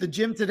morning. If the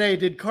gym today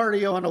did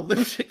cardio on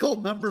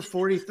elliptical number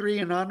 43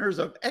 in honors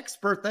of X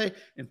birthday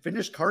and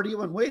finished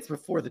cardio and weights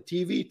before the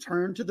TV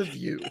turned to the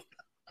view.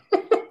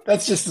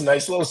 That's just a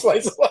nice little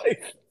slice of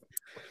life.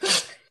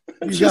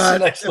 You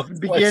got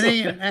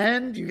beginning and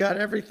end. You got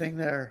everything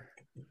there.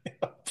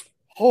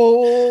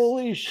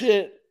 Holy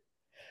shit.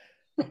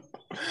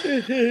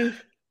 This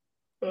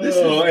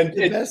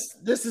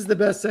is the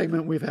best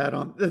segment we've had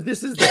on.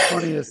 This is the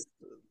funniest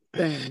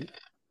thing.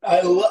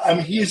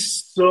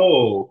 He's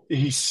so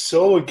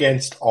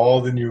against all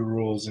the new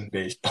rules in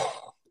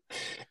baseball.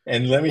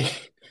 And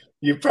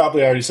you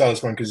probably already saw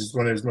this one because it's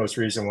one of his most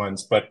recent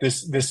ones, but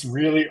this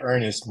really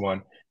earnest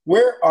one.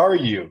 Where are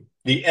you,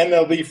 the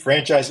MLB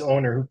franchise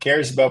owner who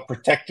cares about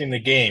protecting the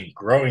game,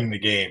 growing the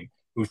game,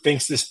 who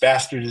thinks this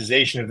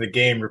bastardization of the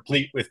game,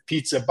 replete with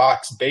pizza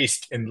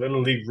box-based and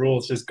Little League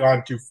rules, has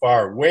gone too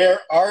far? Where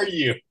are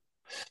you?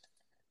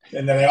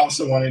 And then I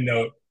also want to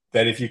note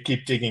that if you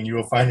keep digging, you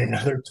will find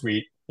another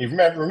tweet.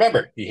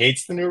 Remember, he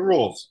hates the new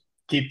rules.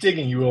 Keep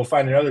digging, you will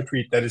find another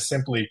tweet that is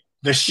simply,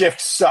 the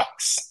shift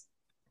sucks.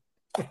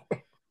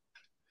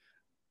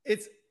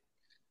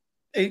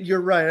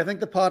 You're right. I think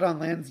the Pot on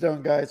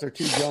Lansdowne guys are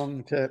too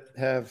young to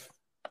have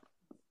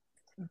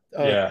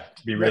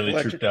be really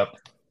trooped up.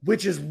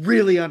 Which is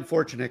really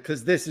unfortunate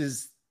because this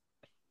is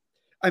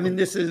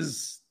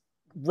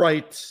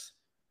right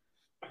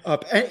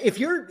up. And if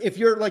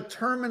you're like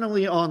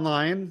terminally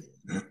online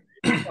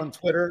on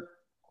Twitter,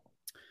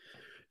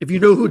 if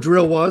you know who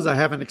Drill was, I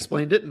haven't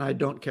explained it and I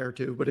don't care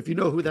to, but if you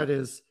know who that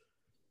is,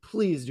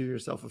 please do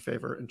yourself a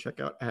favor and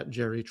check out at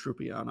Jerry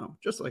Trupiano,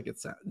 just like it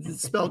sounds.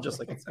 It's spelled just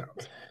like it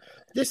sounds.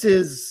 This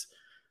is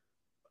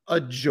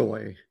a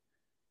joy.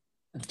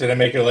 Did I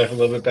make your life a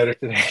little bit better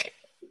today?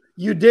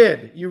 You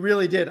did. You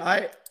really did.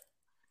 I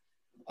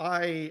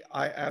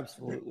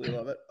absolutely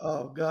love it.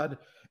 Oh God.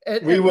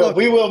 We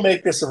will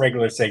make this a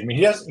regular segment.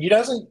 He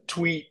doesn't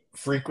tweet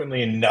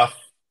frequently enough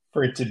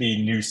for it to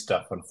be new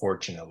stuff,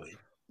 unfortunately.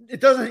 It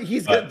doesn't.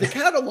 The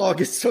catalog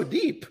is so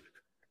deep.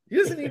 He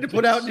doesn't need to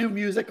put out new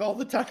music all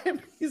the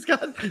time. He's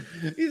got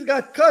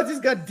cuts. He's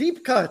got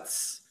deep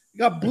cuts. He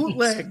got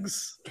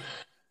bootlegs.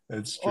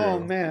 That's true. Oh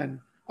man.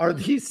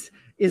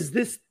 Is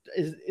this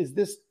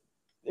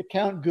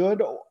account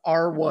good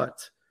or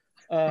what?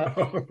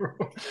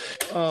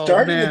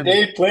 Starting the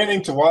day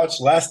planning to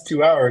watch last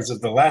 2 hours of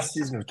the last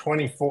season of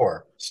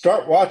 24.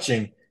 Start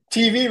watching.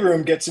 TV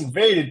room gets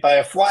invaded by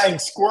a flying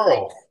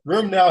squirrel.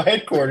 Room now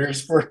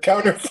headquarters for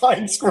counter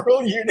flying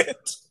squirrel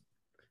unit.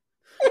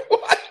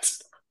 What?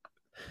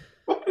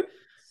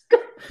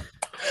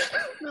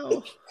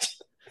 No.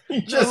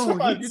 You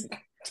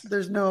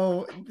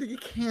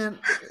can't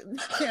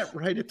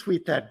write a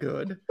tweet that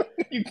good.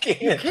 You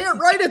can't. You can't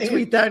write a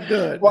tweet that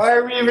good. Why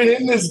are we even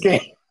in this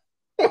game?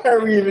 Why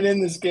are we even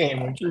in this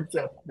game when troops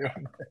are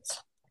doing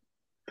this?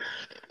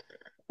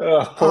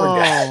 Oh, poor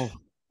guy.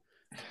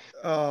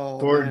 Oh,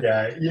 poor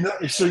guy. You know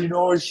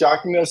what's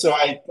shocking though? So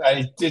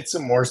I did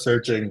some more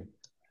searching.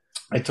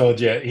 I told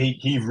you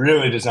he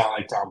really does not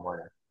like Tom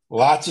Werner.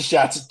 Lots of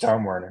shots at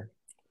Tom Werner.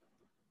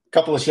 A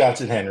couple of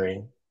shots at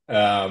Henry.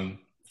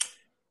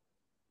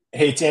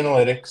 Hates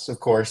analytics,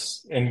 of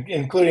course, and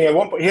including at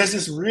one point he has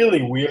this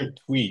really weird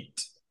tweet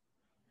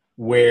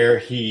where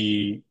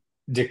he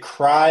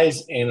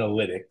decries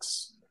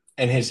analytics,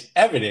 and his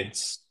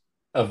evidence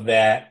of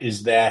that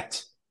is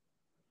that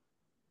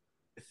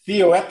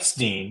Theo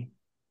Epstein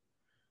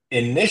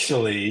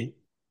initially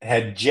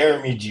had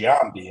Jeremy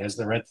Giambi as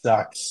the Red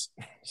Sox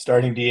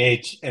starting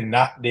DH and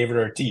not David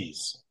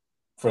Ortiz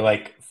for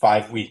like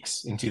 5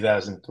 weeks in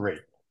 2003.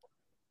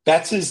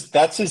 That's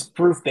his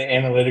proof that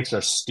analytics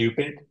are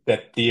stupid,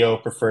 that Theo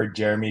preferred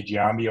Jeremy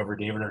Giambi over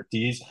David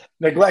Ortiz,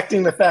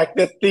 neglecting the fact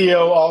that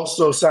Theo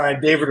also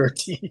signed David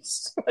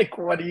Ortiz. Like,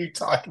 what are you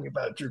talking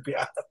about,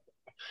 Trupiano?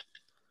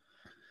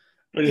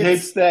 But he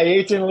hates that. He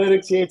hates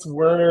analytics. He hates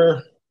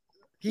Werner.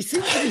 He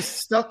seems to be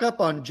stuck up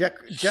on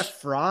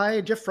Jeff Fry.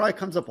 Jeff Fry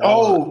comes up.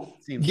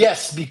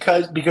 Yes,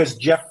 because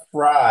Jeff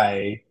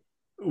Fry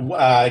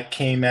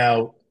came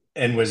out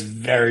and was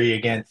very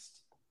against,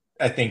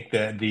 I think,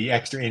 the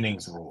extra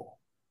innings rule.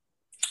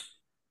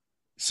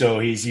 So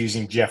he's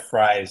using Jeff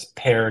Fry's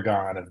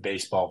paragon of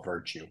baseball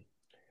virtue.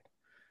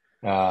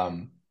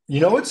 You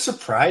know what's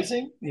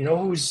surprising? You know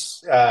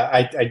who's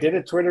I did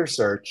a Twitter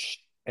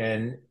search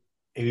and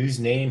whose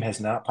name has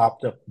not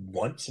popped up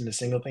once in a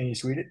single thing he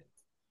tweeted?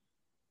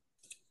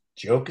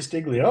 Joe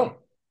Castiglione.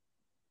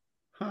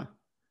 Huh.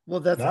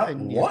 Well, that's not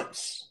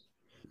once.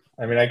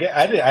 I mean, I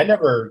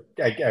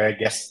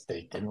guess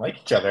they didn't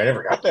like each other. I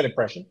never got that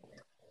impression.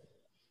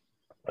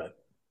 But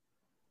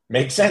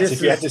makes sense if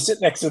you had to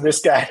sit next to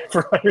this guy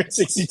for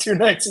 162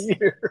 nights a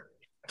year.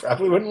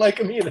 Probably wouldn't like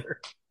him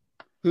either.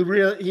 He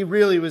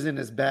really was in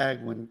his bag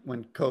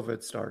when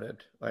COVID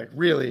started. Like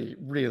really,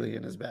 really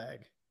in his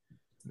bag.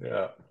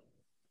 Yeah.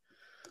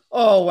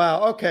 Oh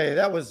wow. Okay,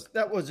 that was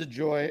a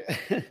joy.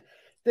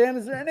 Dan,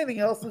 is there anything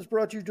else that's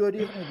brought you joy? Do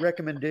you have any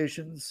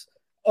recommendations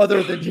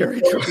other than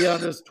Jerry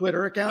Truppiano's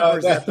Twitter account? Or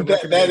is that the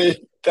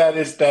recommendation? That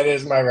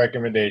is my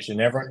recommendation.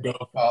 Everyone go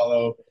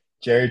follow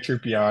Jerry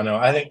Truppiano.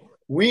 I think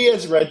we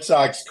as Red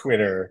Sox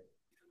Twitter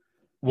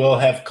will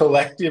have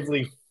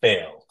collectively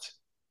failed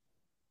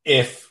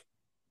if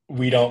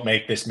we don't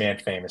make this man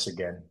famous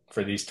again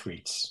for these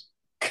tweets,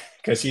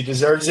 because he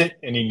deserves it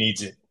and he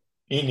needs it.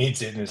 He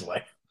needs it in his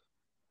life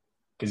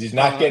because he's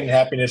not getting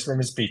happiness from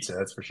his pizza.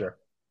 That's for sure.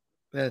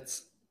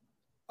 That's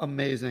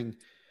amazing.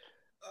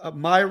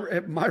 My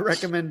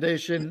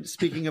recommendation,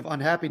 speaking of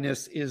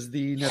unhappiness, is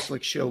the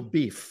Netflix show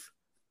Beef,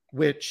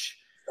 which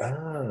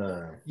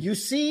you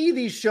see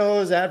these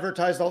shows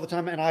advertised all the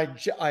time, and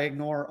I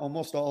ignore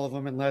almost all of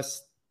them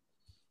unless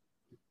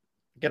I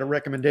get a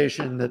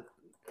recommendation that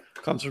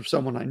comes from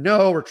someone I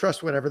know or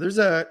trust, whatever. There's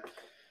a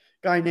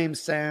guy named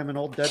Sam, an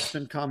old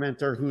Deadspin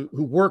commenter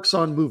who works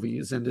on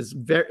movies and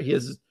he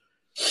has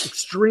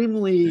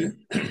extremely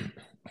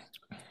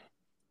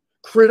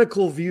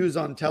critical views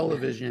on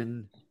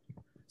television.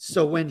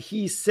 So when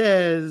he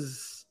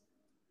says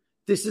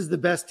this is the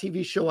best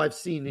TV show I've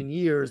seen in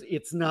years,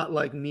 it's not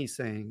like me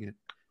saying it.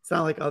 It's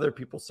not like other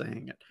people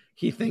saying it.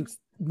 He thinks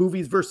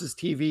movies versus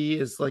TV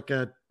is like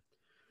a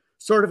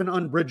sort of an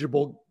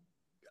unbridgeable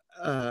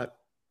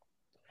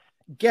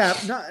gap.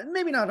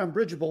 Maybe not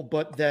unbridgeable,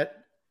 but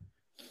that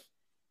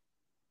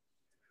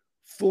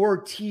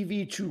for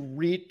TV to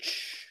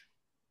reach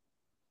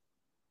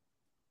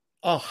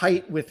a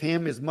height with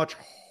him is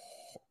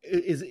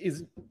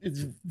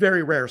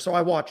very rare. So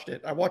I watched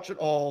it. I watched it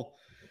all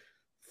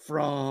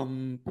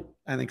from,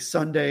 I think,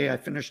 Sunday. I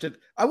finished it.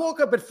 I woke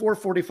up at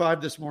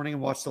 4:45 this morning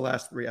and watched the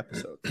last 3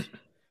 episodes.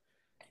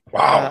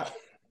 Wow.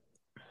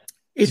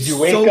 It's Did you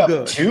wake so up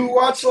good. to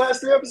watch the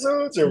last 3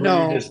 episodes? Or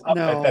No, were you just up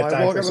at that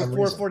time I woke for up at some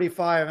reason?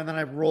 4:45 and then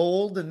I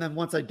rolled. And then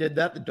once I did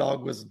that, the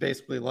dog was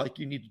basically like,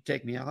 you need to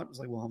take me out. I was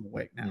like, well, I'm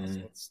awake now. So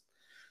let's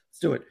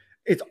do it.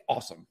 It's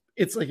awesome.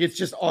 It's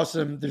just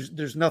awesome.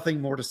 There's nothing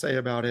more to say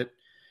about it.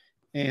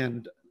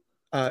 And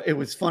it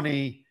was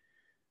funny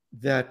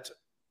that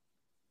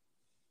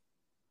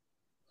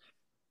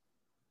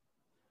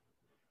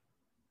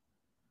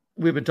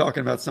we've been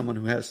talking about someone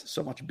who has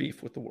so much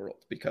beef with the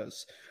world,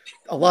 because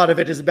a lot of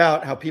it is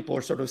about how people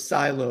are sort of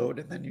siloed,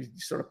 and then you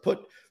sort of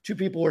put 2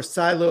 people who are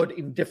siloed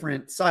in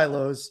different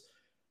silos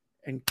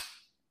and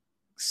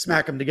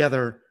smack them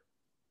together.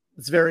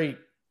 It's very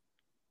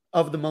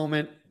of the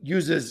moment,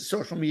 uses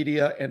social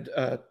media and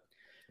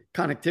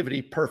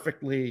connectivity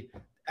perfectly.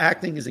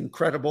 Acting is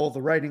incredible.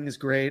 The writing is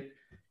great.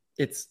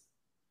 It's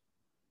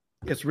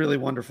really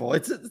wonderful.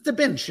 It's a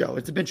binge show.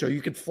 It's a binge show.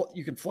 You can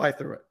fly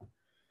through it.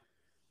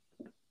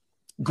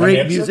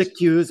 Great music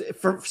cues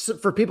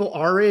for people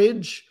our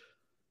age.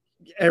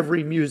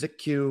 Every music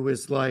cue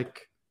is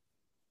like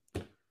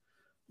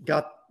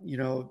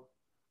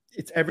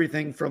it's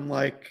everything from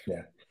like.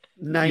 Yeah.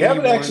 You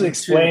haven't actually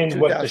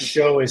explained what the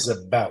show is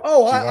about.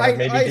 Oh, I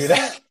do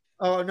that.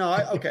 Oh no,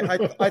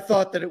 I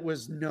thought that it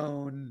was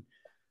known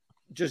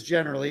just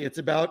generally. It's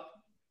about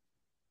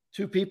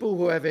 2 people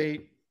who have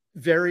they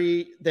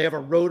have a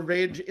road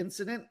rage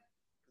incident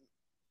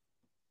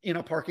in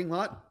a parking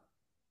lot.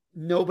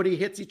 Nobody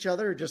hits each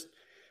other, just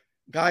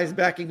guys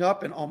backing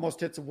up and almost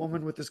hits a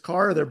woman with his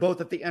car. They're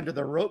both at the end of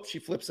the rope. She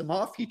flips him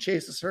off. He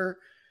chases her.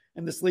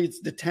 And this leads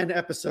to 10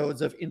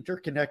 episodes of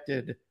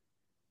interconnected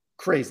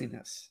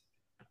craziness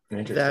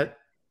that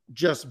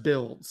just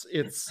builds.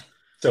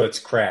 So it's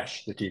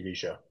Crash, the TV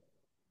show.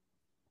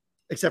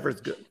 Except for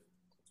it's good.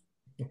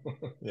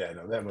 Yeah,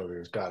 no, that movie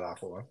was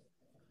god-awful. Huh?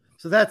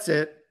 So that's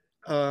it.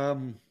 I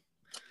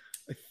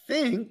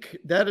think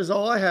that is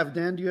all I have.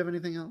 Dan, do you have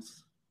anything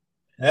else?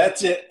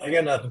 That's it. I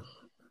got nothing.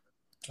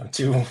 I'm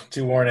too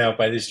worn out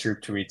by these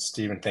troop tweets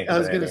to even think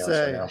about anything else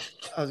right now.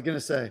 I was going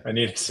to say. I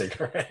need a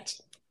cigarette.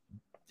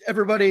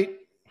 Everybody,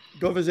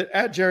 go visit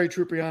at Jerry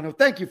Truppiano.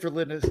 Thank you for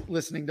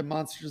listening to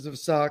Monsters of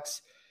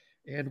Socks.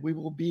 And we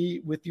will be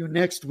with you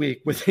next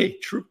week with a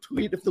troop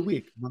tweet of the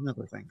week, among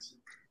other things.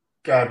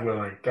 God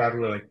willing. God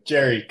willing.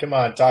 Jerry, come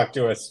on, talk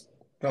to us.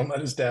 Don't let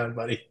us down,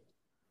 buddy.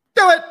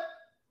 Do it!